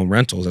want you to own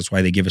rentals. That's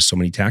why they give us so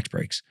many tax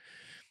breaks.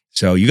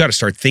 So you got to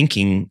start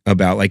thinking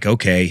about, like,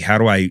 okay, how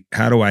do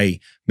I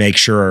make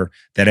sure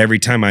that every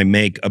time I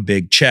make a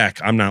big check,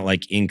 I'm not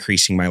like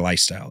increasing my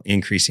lifestyle.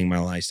 And it's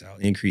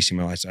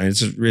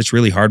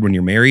really hard when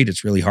you're married.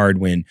 It's really hard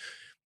when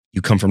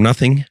you come from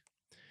nothing.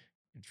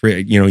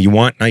 You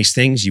want nice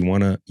things. You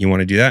want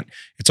to do that.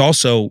 It's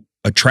also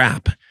a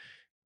trap.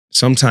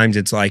 Sometimes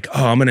it's like,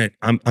 oh,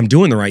 I'm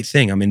doing the right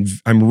thing. I'm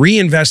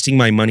reinvesting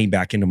my money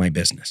back into my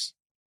business.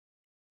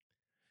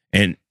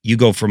 And you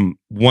go from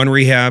 1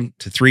 rehab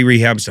to 3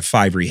 rehabs to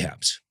 5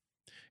 rehabs.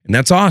 And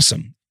that's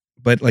awesome.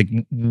 But like,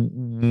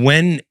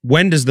 when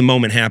does the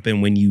moment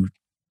happen when you,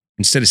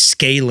 instead of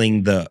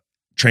scaling the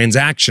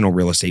transactional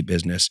real estate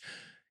business,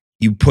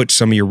 you put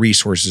some of your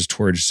resources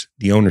towards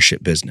the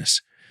ownership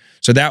business?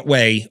 So that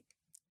way,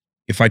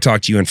 if I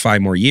talk to you in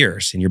 5 more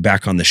years and you're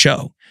back on the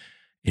show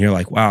and you're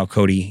like, wow,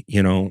 Cody,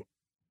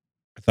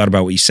 I thought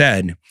about what you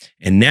said.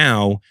 And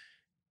now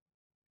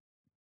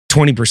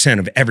 20%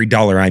 of every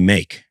dollar I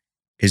make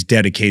is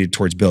dedicated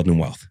towards building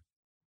wealth.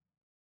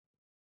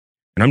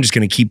 And I'm just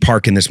going to keep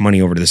parking this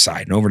money over to the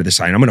side and over to the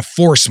side. And I'm going to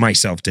force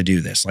myself to do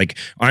this. Like,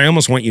 I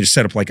almost want you to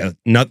set up like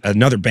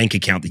another bank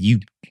account that you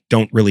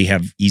don't really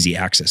have easy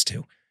access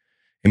to.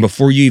 And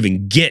before you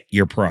even get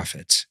your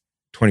profits,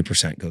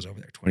 20% goes over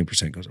there,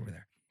 20% goes over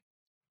there,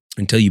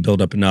 until you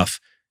build up enough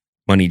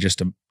money just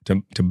to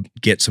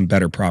get some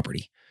better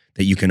property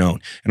that you can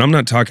own. And I'm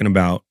not talking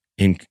about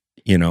a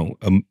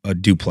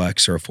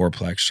duplex or a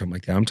fourplex or something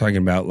like that. I'm talking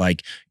about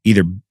like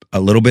either a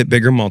little bit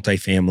bigger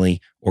multifamily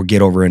or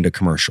get over into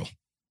commercial,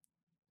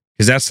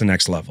 because that's the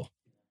next level.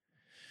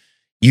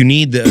 You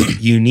need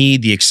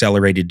the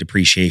accelerated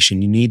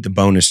depreciation. You need the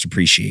bonus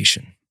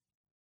depreciation.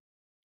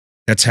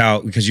 That's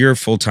how, because you're a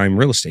full-time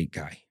real estate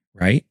guy,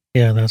 right?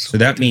 Yeah, so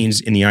that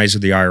means in the eyes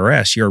of the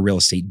IRS, you're a real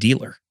estate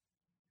dealer,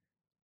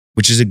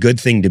 which is a good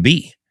thing to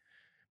be,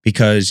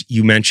 because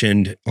you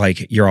mentioned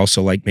like you're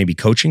also like maybe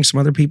coaching some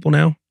other people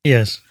now.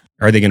 Yes.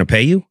 Are they going to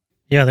pay you?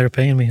 Yeah, they're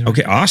paying me.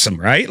 Okay, awesome,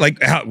 right?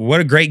 Like, what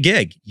a great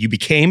gig. You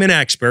became an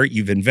expert.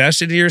 You've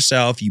invested in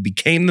yourself. You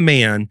became the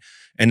man.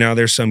 And now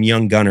there's some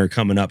young gunner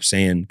coming up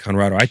saying,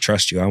 Conrado, I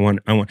trust you. I'm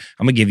going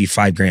to give you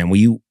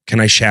 $5,000. Can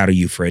I shadow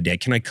you for a day?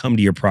 Can I come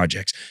to your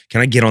projects?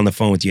 Can I get on the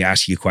phone with you,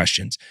 ask you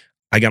questions?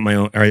 I got my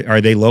own. Are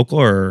they local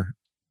or?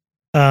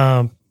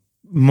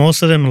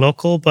 Most of them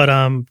local, but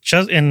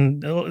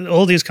and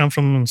all these come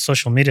from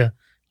social media.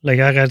 Like,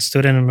 I got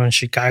students in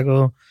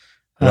Chicago,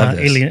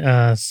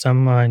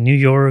 some New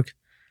York.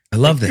 I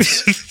love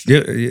this.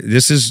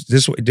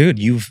 Dude,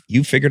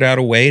 you've figured out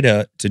a way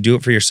to do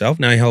it for yourself.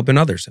 Now you're helping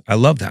others. I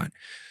love that.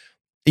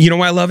 You know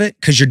why I love it?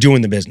 Because you're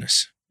doing the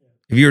business.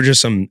 If you were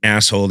just some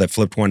asshole that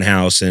flipped one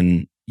house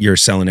and you're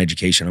selling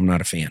education, I'm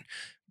not a fan.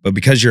 But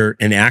because you're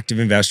an active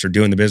investor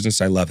doing the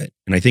business, I love it.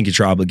 And I think it's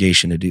your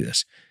obligation to do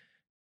this.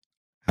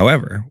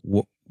 However,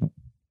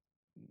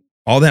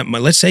 all that,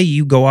 let's say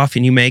you go off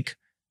and you make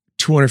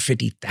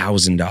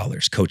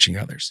 $250,000 coaching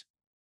others.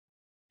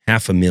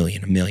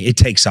 $500,000, $1 million. It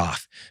takes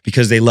off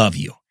because they love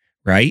you,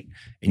 right?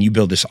 And you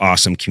build this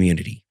awesome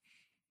community.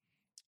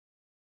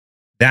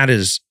 That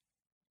is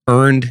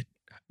earned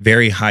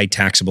very high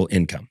taxable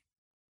income,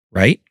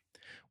 right?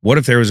 What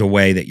if there was a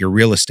way that your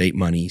real estate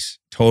monies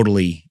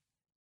totally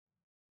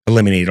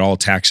eliminated all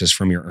taxes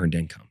from your earned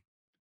income?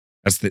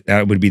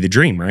 That would be the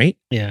dream, right?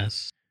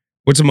 Yes.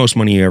 What's the most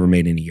money you ever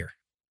made in a year?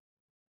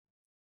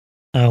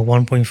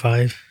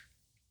 1.5.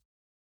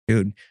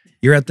 Dude,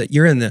 you're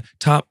in the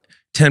top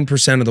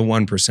 10% of the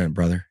 1%,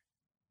 brother.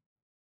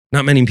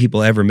 Not many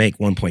people ever make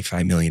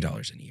 $1.5 million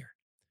in a year.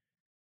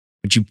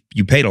 But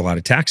you paid a lot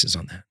of taxes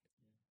on that.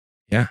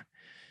 Yeah.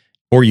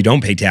 Or you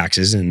don't pay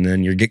taxes and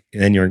then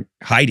you're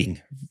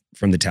hiding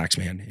from the tax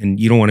man. And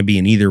you don't want to be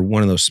in either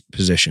one of those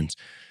positions.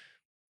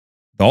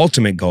 The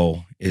ultimate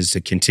goal is to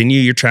continue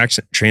your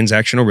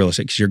transactional real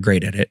estate because you're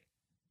great at it.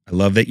 I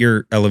love that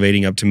you're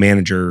elevating up to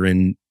manager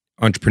and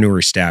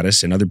entrepreneur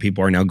status, and other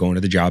people are now going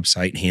to the job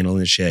site and handling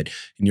the shit,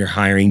 and you're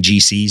hiring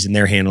GCs and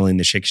they're handling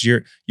the shit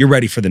because you're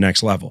ready for the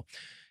next level.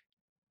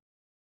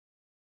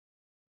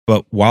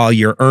 But while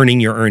you're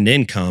earning your earned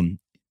income,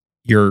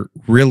 your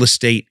real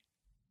estate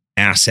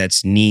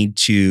assets need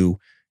to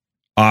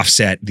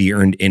offset the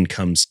earned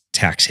income's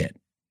tax hit.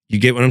 You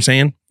get what I'm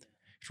saying?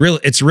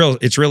 It's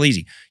real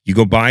easy. You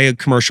go buy a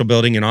commercial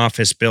building, an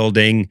office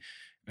building,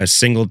 a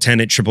single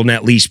tenant, triple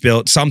net lease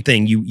built,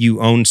 something.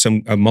 You own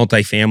a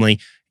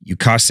multifamily, you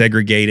cost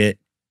segregate it,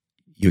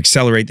 you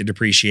accelerate the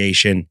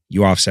depreciation,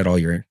 you offset all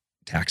your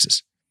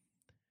taxes.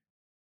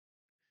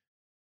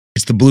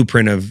 It's the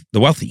blueprint of the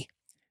wealthy.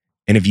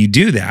 And if you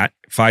do that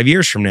 5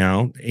 years from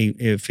now,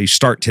 if you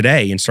start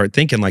today and start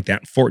thinking like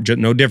that,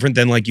 no different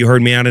than like you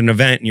heard me at an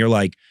event and you're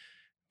like,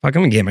 fuck,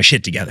 I'm gonna get my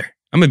shit together.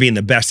 I'm gonna be in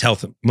the best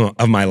health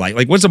of my life.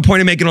 Like, what's the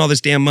point of making all this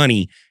damn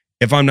money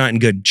if I'm not in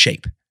good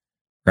shape?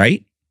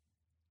 Right?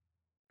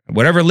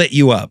 Whatever lit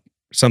you up,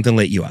 something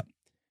lit you up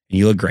and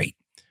you look great.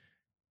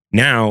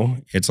 Now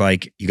it's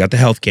like you got the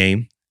health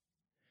game.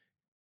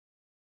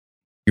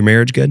 Your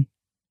marriage good?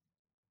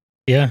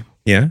 Yeah.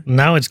 Yeah.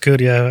 Now it's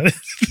good. Yeah.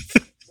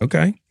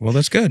 Okay. Well,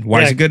 that's good.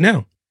 Why is it good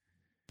now?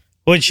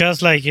 Well, it's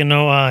just like,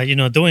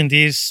 doing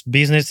this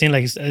business thing,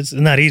 like it's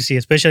not easy,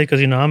 especially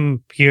because,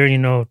 I'm here,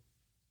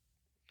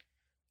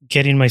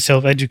 getting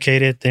myself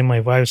educated. Then my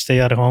wife stay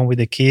at home with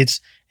the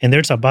kids. And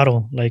there's a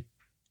battle, like,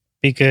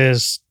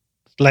 because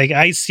like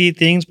I see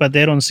things, but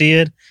they don't see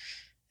it.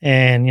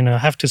 And, I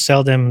have to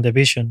sell them the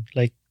vision.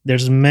 Like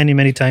there's many,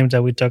 many times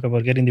that we talk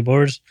about getting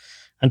divorced.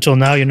 Until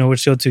now, we're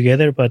still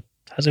together, but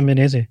it hasn't been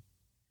easy.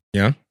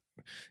 Yeah.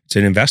 It's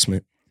an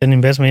investment. An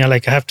investment. Yeah,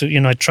 like I have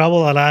to, I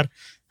travel a lot.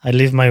 I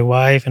leave my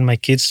wife and my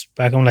kids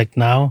back home like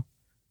now.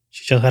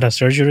 She just had a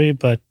surgery,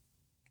 but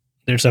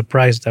there's a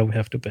price that we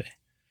have to pay.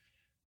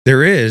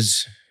 There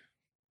is,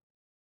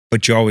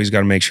 but you always got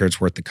to make sure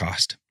it's worth the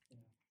cost.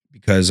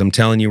 Because I'm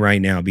telling you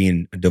right now,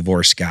 being a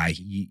divorced guy,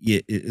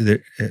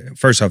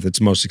 first off, it's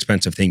the most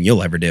expensive thing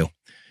you'll ever do.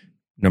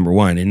 Number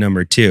one. And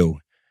number two,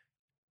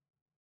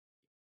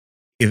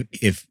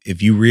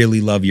 if you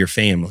really love your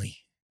family,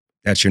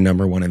 that's your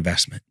number one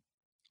investment,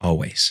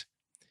 always.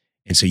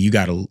 And so you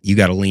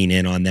gotta lean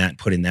in on that,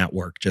 put in that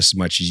work just as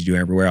much as you do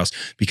everywhere else,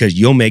 because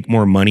you'll make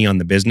more money on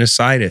the business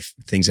side if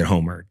things at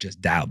home are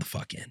just dialed the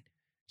fuck in,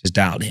 just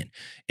dialed in.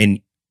 And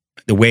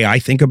the way I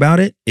think about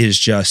it is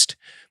just,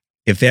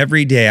 if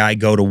every day I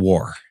go to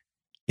war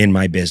in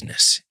my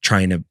business,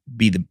 trying to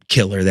be the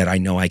killer that I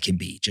know I can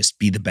be, just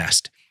be the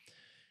best,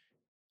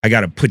 I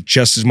got to put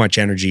just as much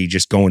energy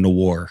just going to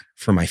war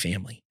for my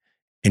family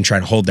and try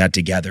to hold that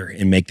together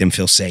and make them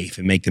feel safe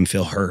and make them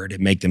feel heard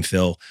and make them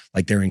feel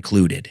like they're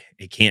included.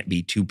 It can't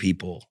be two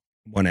people,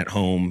 one at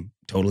home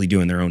totally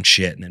doing their own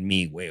shit and then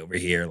me way over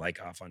here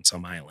like off on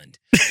some island,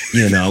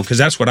 because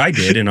that's what I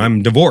did, and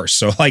I'm divorced.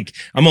 So like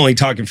I'm only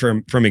talking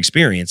from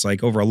experience.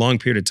 Like over a long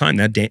period of time,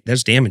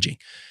 that's damaging.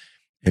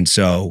 And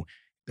so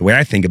the way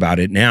I think about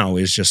it now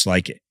is just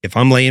like, if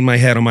I'm laying my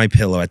head on my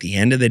pillow at the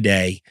end of the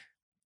day,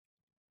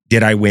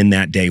 did I win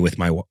that day with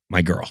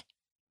my girl,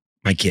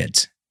 my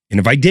kids? And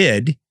if I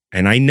did,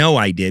 and I know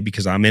I did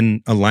because I'm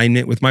in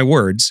alignment with my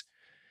words,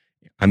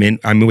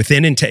 I'm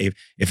within intent.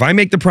 If I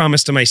make the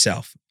promise to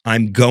myself,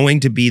 I'm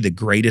going to be the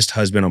greatest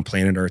husband on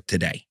planet Earth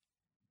today.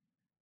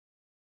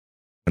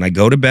 When I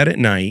go to bed at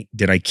night,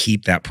 did I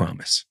keep that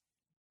promise?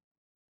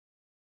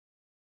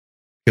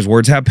 Because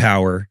words have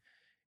power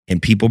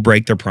and people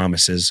break their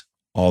promises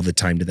all the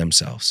time to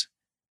themselves.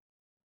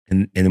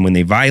 And when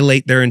they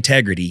violate their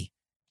integrity,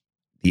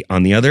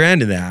 on the other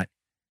end of that,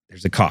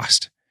 there's a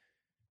cost,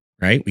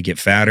 right? We get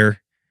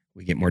fatter,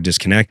 we get more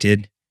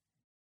disconnected.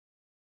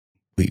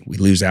 We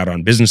lose out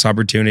on business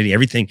opportunity,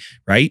 everything,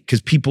 right?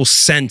 Because people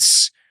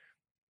sense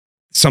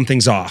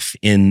something's off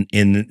in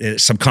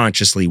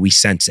subconsciously, we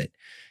sense it.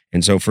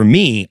 And so for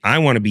me, I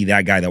want to be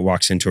that guy that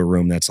walks into a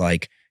room that's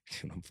like,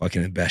 I'm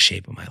fucking in the best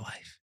shape of my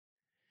life.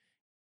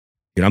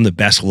 Dude, I'm the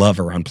best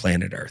lover on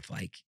planet Earth.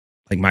 Like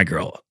my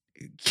girl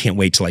can't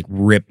wait to like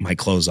rip my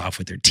clothes off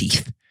with her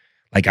teeth.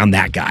 Like I'm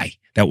that guy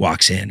that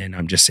walks in and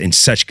I'm just in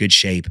such good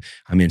shape.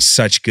 I'm in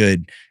such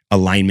good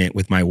alignment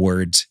with my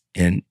words,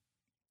 and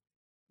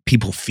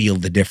people feel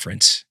the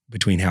difference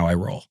between how I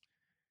roll.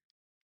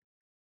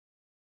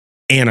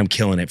 And I'm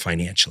killing it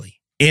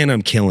financially. And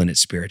I'm killing it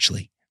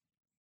spiritually.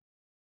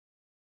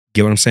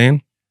 Get what I'm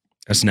saying?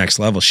 That's next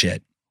level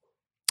shit.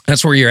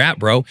 That's where you're at,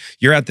 bro.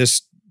 You're at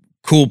this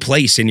cool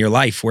place in your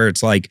life where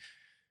it's like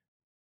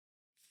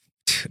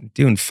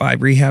doing 5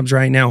 rehabs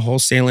right now,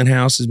 wholesaling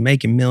houses,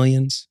 making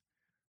millions,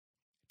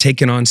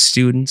 taking on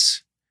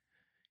students.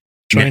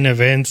 Throwing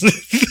events.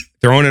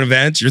 Throwing an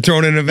event? You're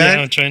throwing an event?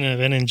 Yeah, I'm throwing an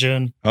event in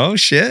June. Oh,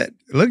 shit.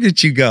 Look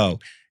at you go.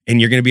 And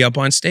you're going to be up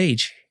on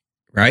stage,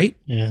 right?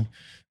 Yeah.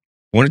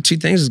 One of two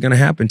things is going to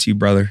happen to you,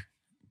 brother.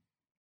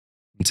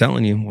 I'm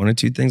telling you, one of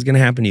two things is going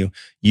to happen to you.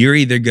 You're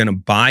either going to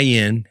buy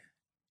in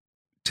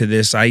to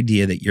this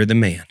idea that you're the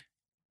man,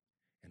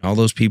 and all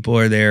those people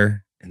are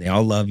there, and they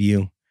all love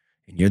you,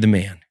 and you're the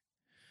man.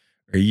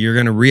 Or you're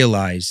going to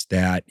realize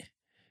that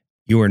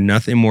you are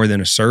nothing more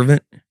than a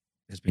servant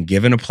that's been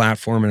given a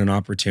platform and an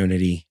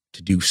opportunity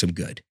to do some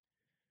good.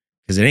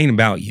 Because it ain't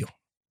about you.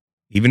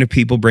 Even if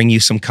people bring you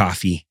some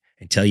coffee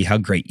and tell you how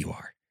great you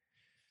are,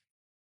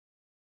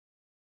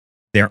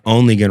 they're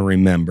only going to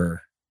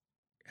remember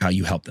how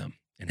you helped them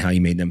and how you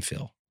made them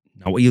feel.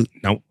 Not what you,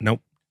 not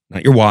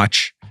your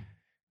watch,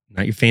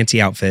 not your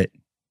fancy outfit,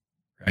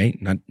 right?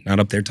 Not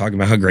up there talking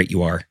about how great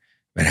you are,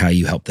 but how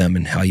you helped them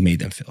and how you made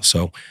them feel.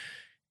 So,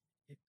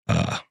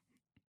 it's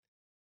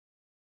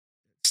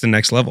the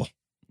next level.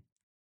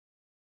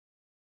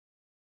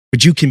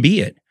 But you can be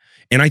it.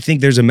 And I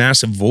think there's a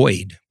massive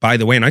void, by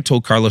the way. And I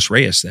told Carlos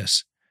Reyes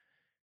this,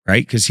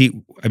 right? Because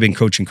I've been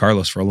coaching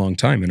Carlos for a long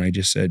time. And I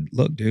just said,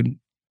 look, dude,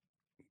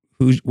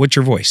 what's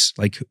your voice?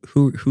 Like,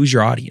 who's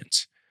your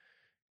audience?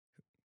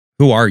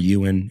 Who are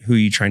you and who are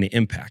you trying to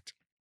impact?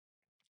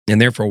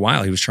 And there for a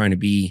while, he was trying to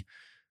be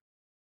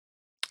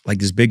like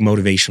this big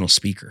motivational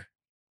speaker,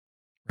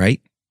 right?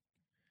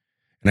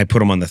 And I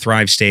put him on the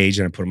Thrive stage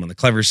and I put him on the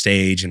Clever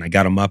stage and I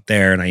got him up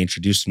there and I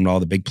introduced him to all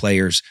the big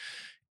players.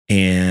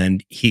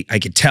 And I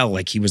could tell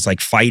like he was like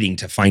fighting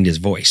to find his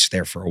voice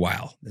there for a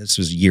while. This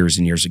was years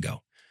and years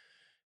ago.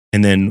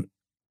 And then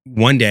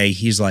one day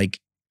he's like,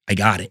 I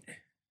got it.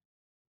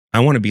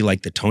 I want to be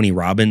like the Tony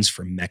Robbins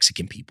for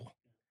Mexican people.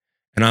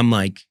 And I'm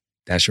like,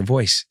 that's your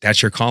voice.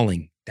 That's your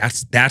calling.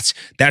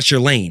 That's your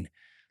lane.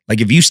 Like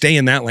if you stay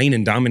in that lane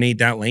and dominate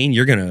that lane,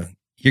 you're going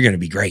to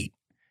be great.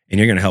 And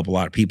you're going to help a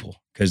lot of people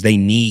because they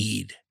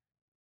need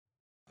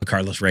a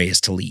Carlos Reyes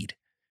to lead.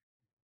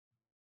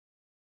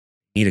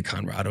 Need a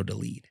Conrado to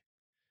lead,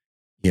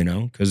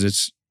 because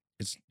it's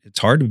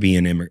hard to be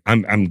an immigrant.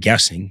 I'm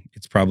guessing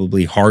it's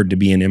probably hard to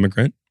be an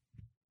immigrant.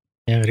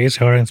 Yeah, it is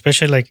hard,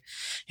 especially like,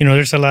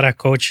 there's a lot of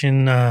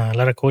coaching, a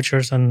lot of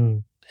coaches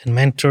and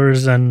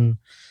mentors and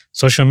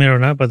social media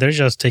now, but they're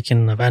just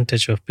taking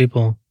advantage of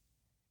people.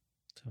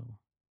 So,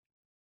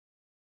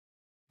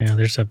 yeah,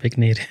 there's a big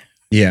need.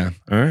 Yeah.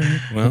 All right.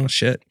 Well,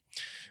 shit.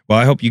 Well,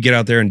 I hope you get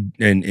out there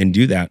and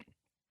do that.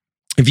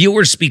 If you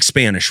were to speak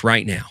Spanish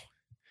right now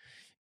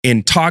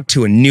and talk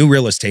to a new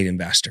real estate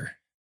investor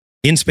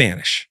in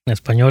Spanish, En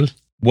español.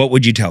 What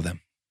would you tell them?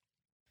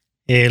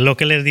 Lo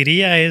que les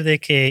diría es de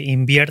que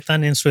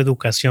inviertan en su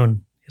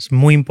educación. Es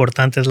muy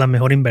importante, es la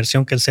mejor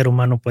inversión que el ser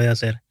humano puede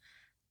hacer.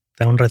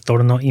 Da un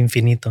retorno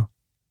infinito.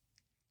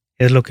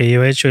 Es lo que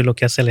yo he hecho y lo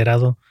que ha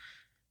acelerado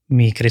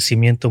mi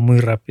crecimiento muy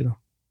rápido.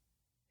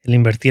 El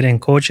invertir en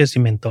coaches y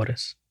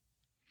mentores.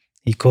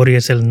 Y Corey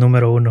es el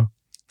número 1.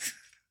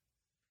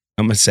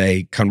 I'm going to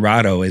say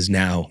Conrado is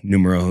now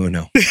numero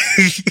uno.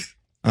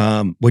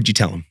 What'd you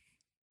tell him?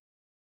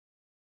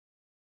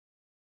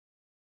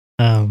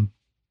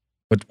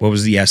 What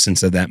was the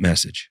essence of that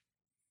message?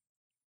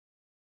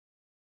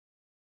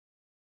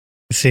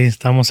 Sí,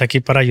 estamos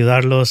aquí para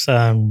ayudarlos.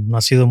 No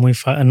ha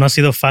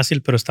sido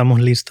fácil, pero estamos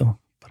listos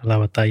para la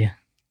batalla.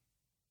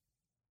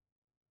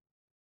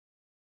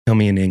 Tell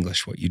me in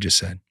English what you just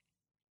said.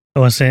 I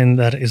was saying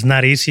that it's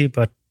not easy,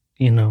 but,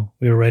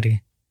 we're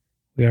ready.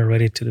 We are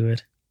ready to do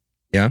it.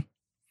 Yeah.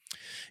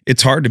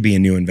 It's hard to be a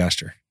new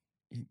investor,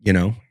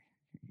 In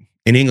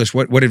English,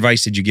 what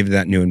advice did you give to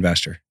that new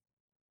investor?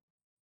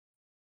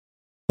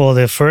 Well,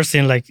 the first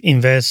thing, like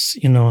invest,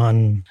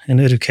 in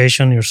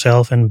education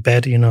yourself and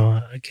bet,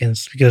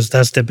 against, because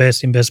that's the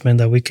best investment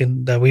that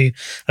we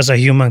as a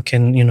human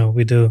can,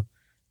 we do,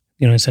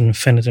 it's an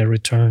infinite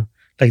return.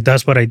 Like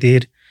that's what I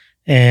did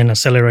and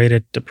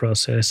accelerated the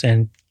process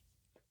and,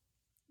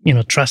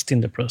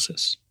 trusting the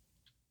process.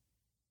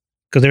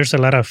 Because there's a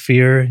lot of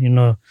fear,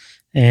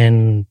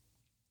 and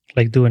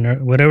like doing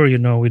whatever,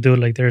 we do,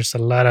 like there's a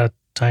lot of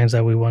times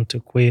that we want to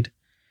quit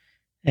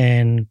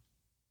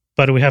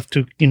but we have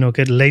to,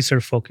 get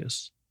laser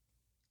focus,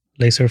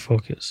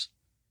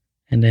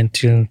 and then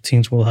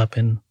things will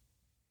happen,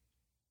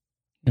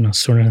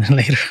 sooner than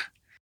later.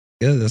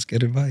 Yeah, that's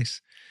good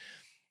advice.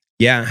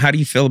 Yeah. How do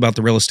you feel about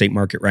the real estate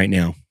market right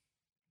now?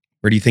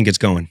 Where do you think it's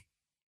going?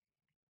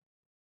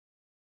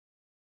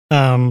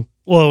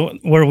 Well,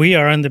 where we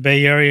are in the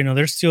Bay Area,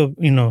 there's still,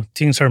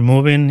 things are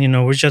moving.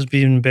 We're just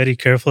being very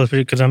careful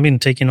because I've been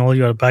taking all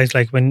your advice.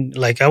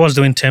 Like I was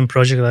doing 10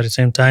 projects at the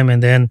same time.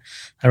 And then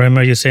I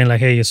remember you saying like,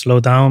 hey, you slow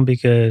down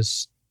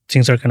because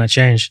things are going to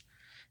change.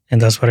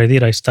 And that's what I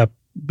did. I stopped,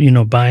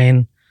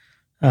 buying.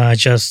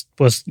 Just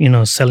was,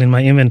 selling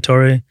my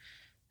inventory.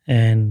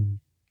 And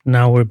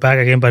now we're back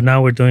again. But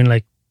now we're doing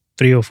like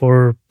 3 or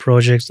 4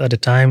 projects at a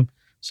time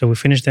So we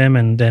finish them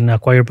and then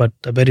acquire but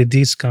a very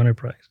discounted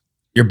price.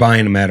 You're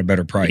buying them at a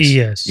better price.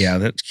 Yes.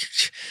 Yeah,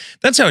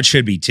 that's how it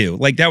should be too.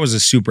 Like that was a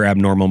super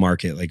abnormal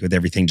market, like with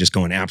everything just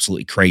going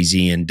absolutely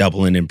crazy and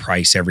doubling in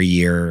price every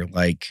year.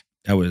 Like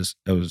that was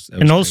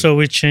and also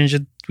we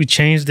changed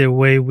the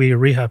way we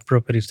rehab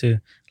properties too.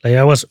 Like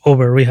I was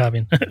over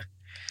rehabbing.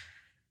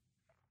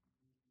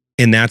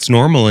 And that's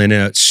normal in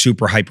a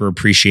super hyper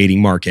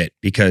appreciating market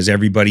because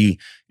everybody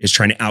is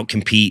trying to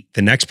outcompete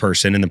the next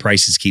person and the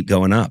prices keep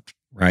going up,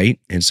 right?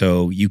 And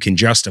so you can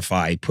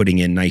justify putting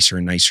in nicer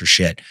and nicer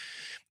shit.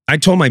 I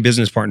told my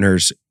business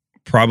partners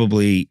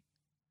probably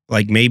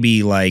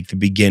maybe the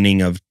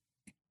beginning of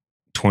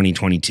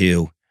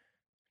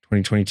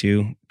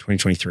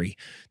 2023,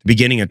 the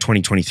beginning of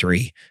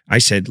 2023, I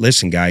said,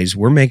 listen, guys,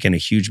 we're making a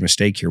huge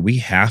mistake here. We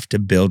have to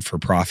build for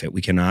profit.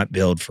 We cannot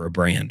build for a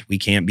brand. We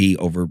can't be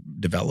over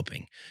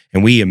developing.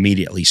 And we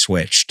immediately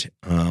switched,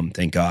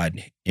 thank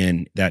God.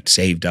 And that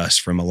saved us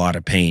from a lot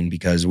of pain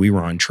because we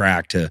were on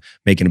track to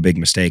making a big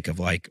mistake of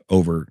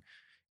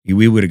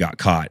we would have got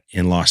caught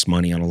and lost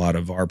money on a lot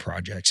of our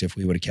projects if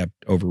we would have kept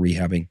over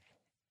rehabbing.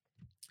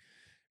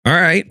 All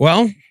right.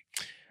 Well,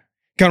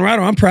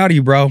 Conrado, I'm proud of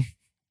you, bro.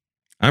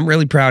 I'm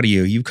really proud of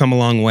you. You've come a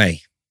long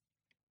way.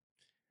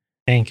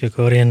 Thank you,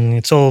 Cody. And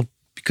it's all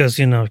because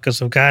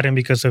of God and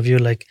because of you.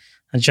 Like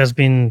I've just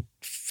been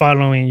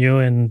following you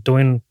and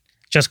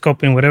just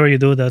copying whatever you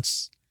do.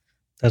 That's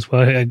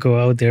why I go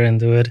out there and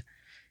do it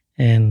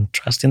and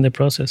trust in the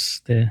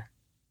process. Yeah.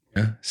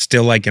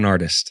 Still like an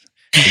artist.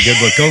 It's a good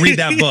book. Go read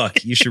that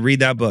book. You should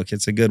read that book.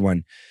 It's a good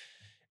one.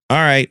 All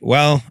right.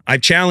 Well, I've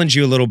challenged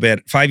you a little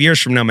bit. 5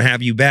 years from now, I'm gonna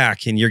have you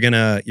back, and you're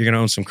gonna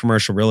own some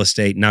commercial real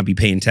estate and not be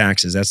paying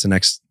taxes. That's the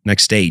next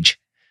stage.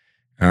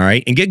 All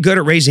right, and get good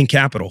at raising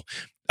capital.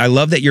 I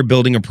love that you're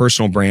building a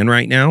personal brand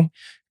right now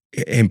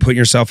and putting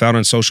yourself out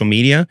on social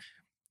media.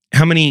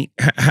 How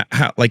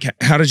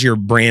does your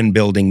brand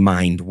building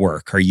mind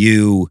work?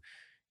 Do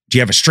you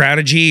have a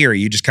strategy, or are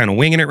you just kind of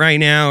winging it right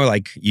now?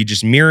 Like you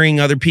just mirroring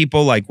other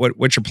people? Like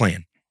what's your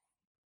plan?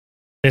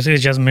 Basically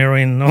just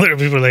mirroring other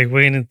people, like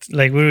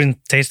we've been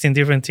tasting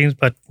different things,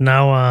 but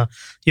now, I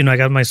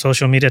got my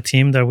social media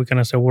team that we're going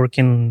to start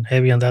working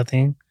heavy on that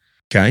thing.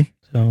 Okay.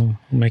 So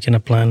I'm making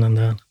a plan on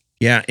that.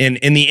 Yeah. And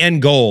the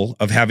end goal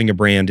of having a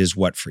brand is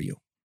what for you?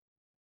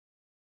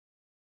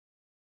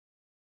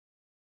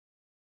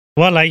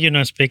 Well,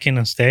 speaking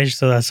on stage.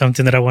 So that's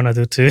something that I want to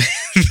do too.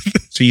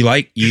 So you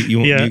want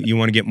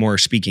to get more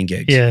speaking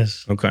gigs?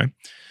 Yes. Okay.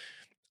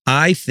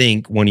 I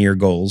think one of your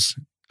goals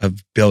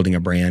of building a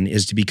brand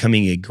is to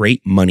becoming a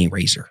great money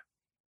raiser.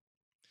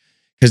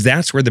 Because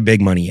that's where the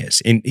big money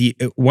is. And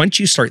once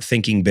you start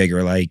thinking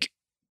bigger, like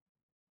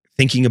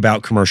thinking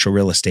about commercial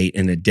real estate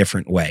in a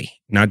different way,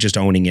 not just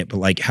owning it, but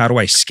like, how do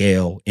I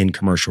scale in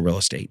commercial real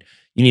estate?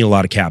 You need a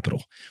lot of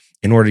capital.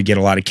 In order to get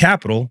a lot of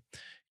capital,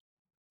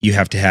 you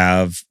have to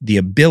have the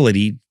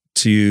ability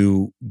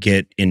to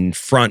get in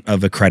front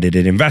of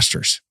accredited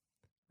investors,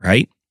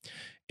 right?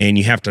 And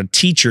you have to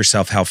teach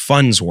yourself how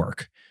funds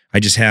work.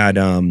 I just had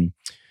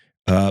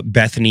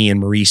Bethany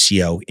and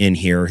Mauricio in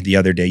here the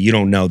other day. You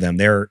don't know them.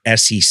 They're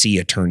SEC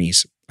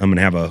attorneys. I'm going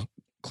to have a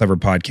clever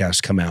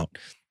podcast come out.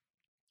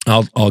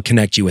 I'll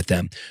connect you with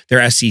them.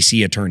 They're SEC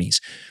attorneys.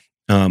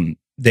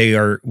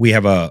 We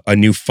have a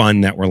new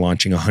fund that we're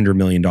launching, $100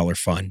 million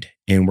fund,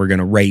 and we're going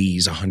to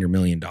raise $100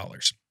 million.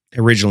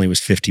 Originally it was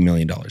 $50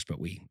 million, but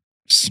we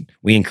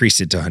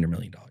increased it to $100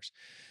 million.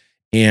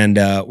 And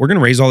we're going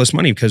to raise all this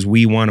money because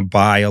we want to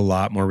buy a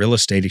lot more real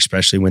estate,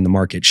 especially when the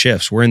market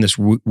shifts. We're in this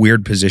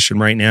weird position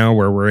right now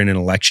where we're in an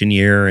election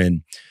year,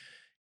 and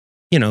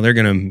they're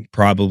going to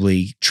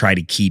probably try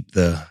to keep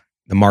the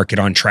market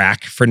on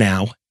track for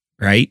now,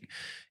 right?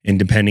 And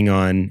depending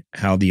on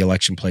how the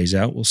election plays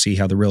out, we'll see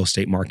how the real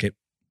estate market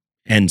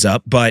ends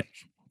up. But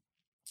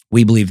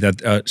we believe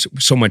that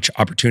so much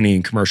opportunity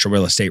in commercial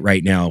real estate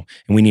right now,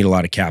 and we need a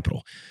lot of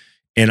capital.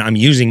 And I'm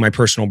using my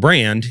personal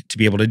brand to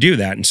be able to do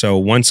that. And so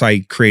once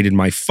I created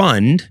my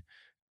fund,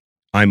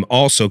 I'm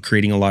also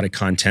creating a lot of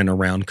content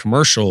around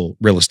commercial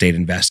real estate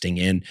investing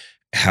and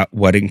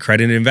what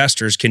accredited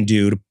investors can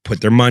do to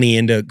put their money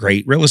into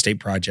great real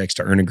estate projects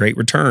to earn a great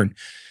return.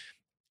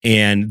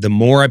 And the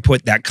more I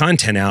put that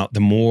content out, the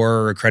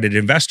more accredited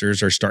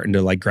investors are starting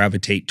to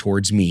gravitate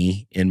towards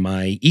me in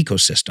my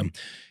ecosystem.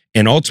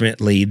 And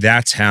ultimately,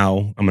 that's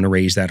how I'm going to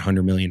raise that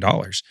 $100 million.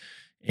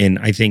 And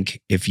I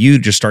think if you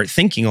just start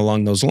thinking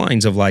along those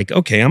lines of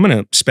okay, I'm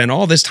going to spend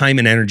all this time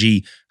and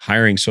energy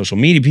hiring social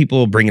media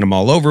people, bringing them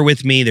all over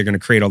with me. They're going to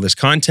create all this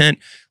content.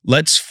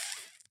 Let's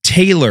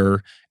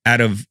tailor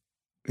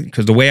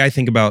because the way I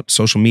think about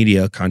social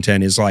media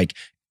content is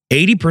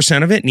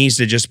 80% of it needs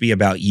to just be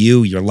about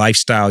you, your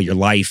lifestyle, your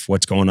life,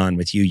 what's going on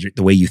with you,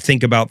 the way you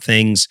think about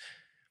things,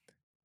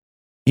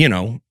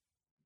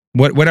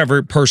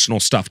 whatever personal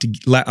stuff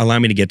to allow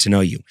me to get to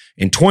know you.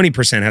 And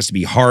 20% has to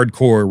be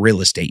hardcore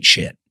real estate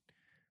shit,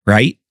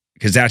 right?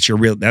 Because that's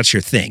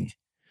your thing.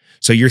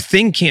 So your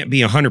thing can't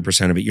be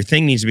 100% of it. Your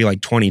thing needs to be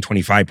 20,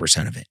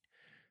 25% of it.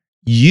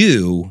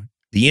 You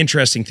the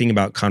interesting thing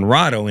about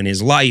Conrado and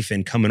his life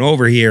and coming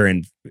over here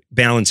and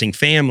balancing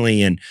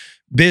family and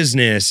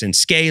business and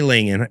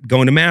scaling and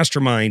going to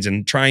masterminds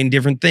and trying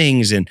different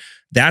things. And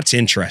that's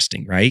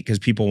interesting, right? Because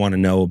people want to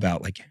know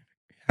about like,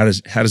 how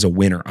does a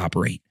winner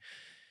operate?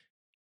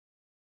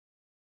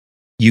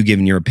 You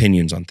giving your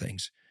opinions on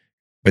things.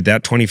 But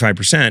that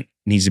 25%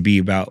 needs to be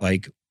about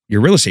like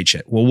your real estate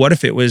shit. Well, what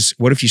if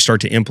you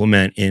start to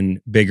implement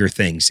in bigger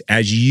things?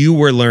 As you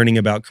were learning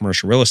about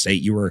commercial real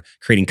estate, you were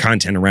creating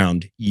content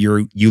around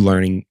you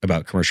learning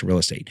about commercial real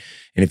estate.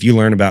 And if you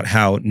learn about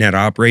how net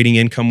operating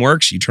income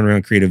works, you turn around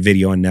and create a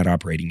video on net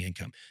operating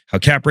income. How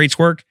cap rates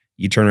work,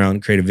 you turn around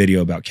and create a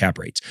video about cap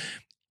rates.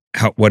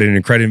 What an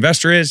accredited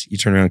investor is, you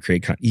turn around and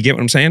create you get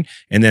what I'm saying?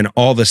 And then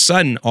all of a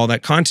sudden, all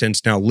that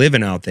content's now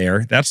living out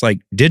there. That's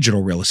like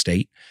digital real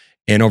estate.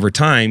 And over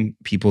time,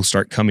 people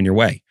start coming your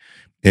way.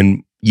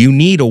 And you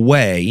need a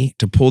way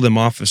to pull them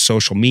off of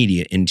social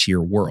media into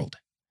your world,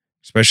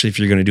 especially if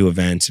you're going to do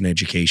events and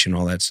education,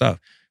 all that stuff.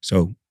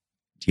 So do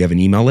you have an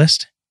email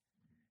list?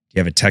 Do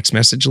you have a text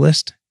message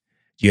list?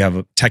 Do you have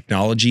a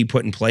technology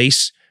put in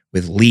place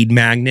with lead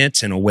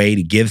magnets and a way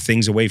to give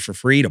things away for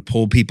free to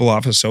pull people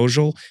off of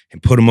social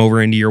and put them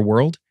over into your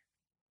world?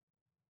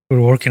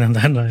 We're working on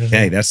that now.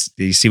 Okay,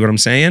 do you see what I'm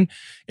saying?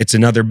 It's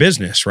another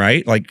business,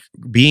 right? Like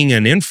being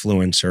an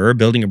influencer,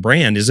 building a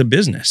brand is a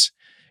business.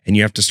 And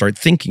you have to start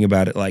thinking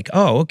about it like,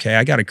 oh, okay,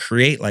 I got to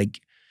create like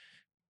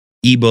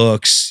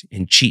ebooks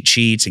and cheat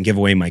sheets and give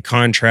away my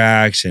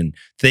contracts and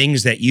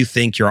things that you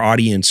think your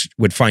audience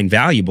would find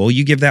valuable.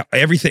 You give that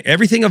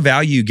everything of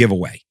value you give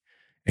away.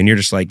 And you're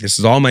just like, this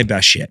is all my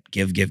best shit.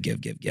 Give.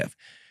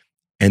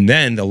 And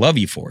then they'll love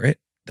you for it.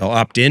 They'll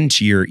opt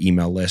into your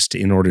email list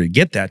in order to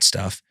get that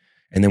stuff.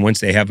 And then once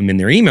they have them in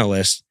their email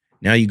list,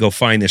 now you go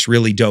find this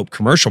really dope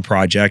commercial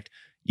project.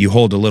 You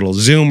hold a little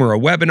Zoom or a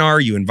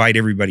webinar. You invite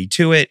everybody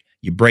to it.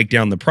 You break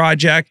down the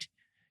project.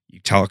 You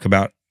talk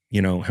about,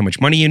 how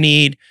much money you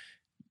need.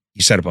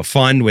 You set up a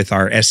fund with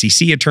our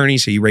SEC attorney.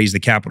 So you raise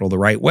the capital the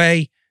right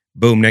way.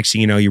 Boom. Next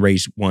thing you know, you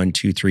raise $1,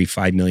 $2, $3,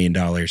 $5 million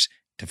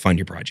to fund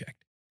your project.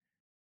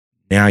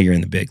 Now you're in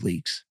the big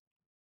leagues.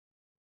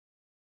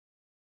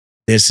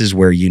 This is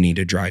where you need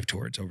to drive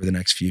towards over the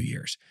next few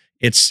years.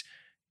 It's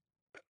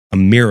a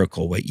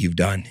miracle what you've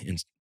done in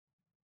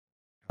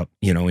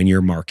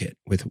your market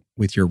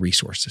with your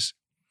resources.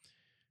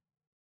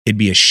 It'd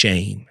be a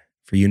shame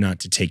for you not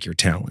to take your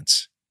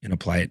talents and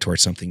apply it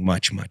towards something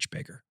much, much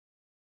bigger.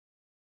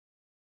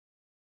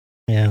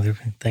 Yeah,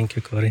 thank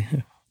you, Cody.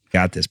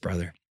 Got this,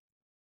 brother.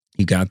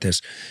 You got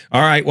this.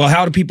 All right. Well,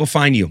 how do people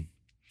find you?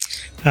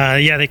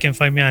 They can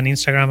find me on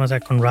Instagram as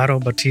Conrado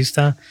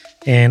Bautista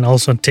and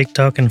also on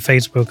TikTok and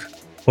Facebook,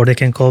 or they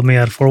can call me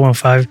at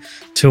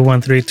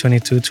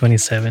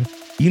 415-213-2227.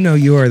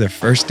 You are the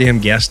first damn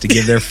guest to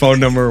give their phone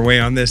number away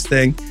on this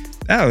thing.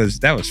 That was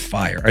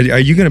fire. Are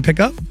you going to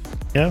pick up?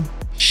 Yeah.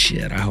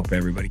 Shit, I hope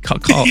everybody call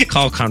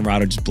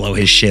Conrado, just blow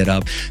his shit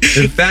up.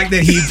 The fact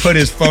that he put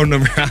his phone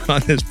number out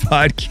on this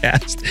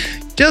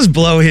podcast, just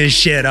blow his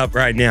shit up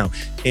right now.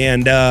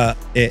 And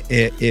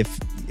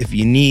if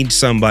you need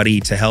somebody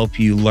to help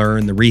you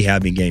learn the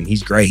rehabbing game,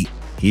 he's great.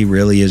 He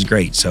really is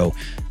great. So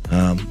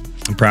I'm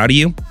proud of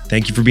you.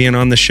 Thank you for being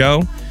on the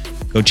show.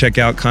 Go check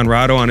out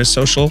Conrado on his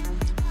social.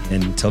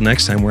 And until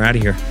next time, we're out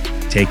of here.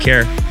 Take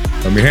care.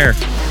 Comb your hair.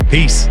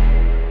 Peace.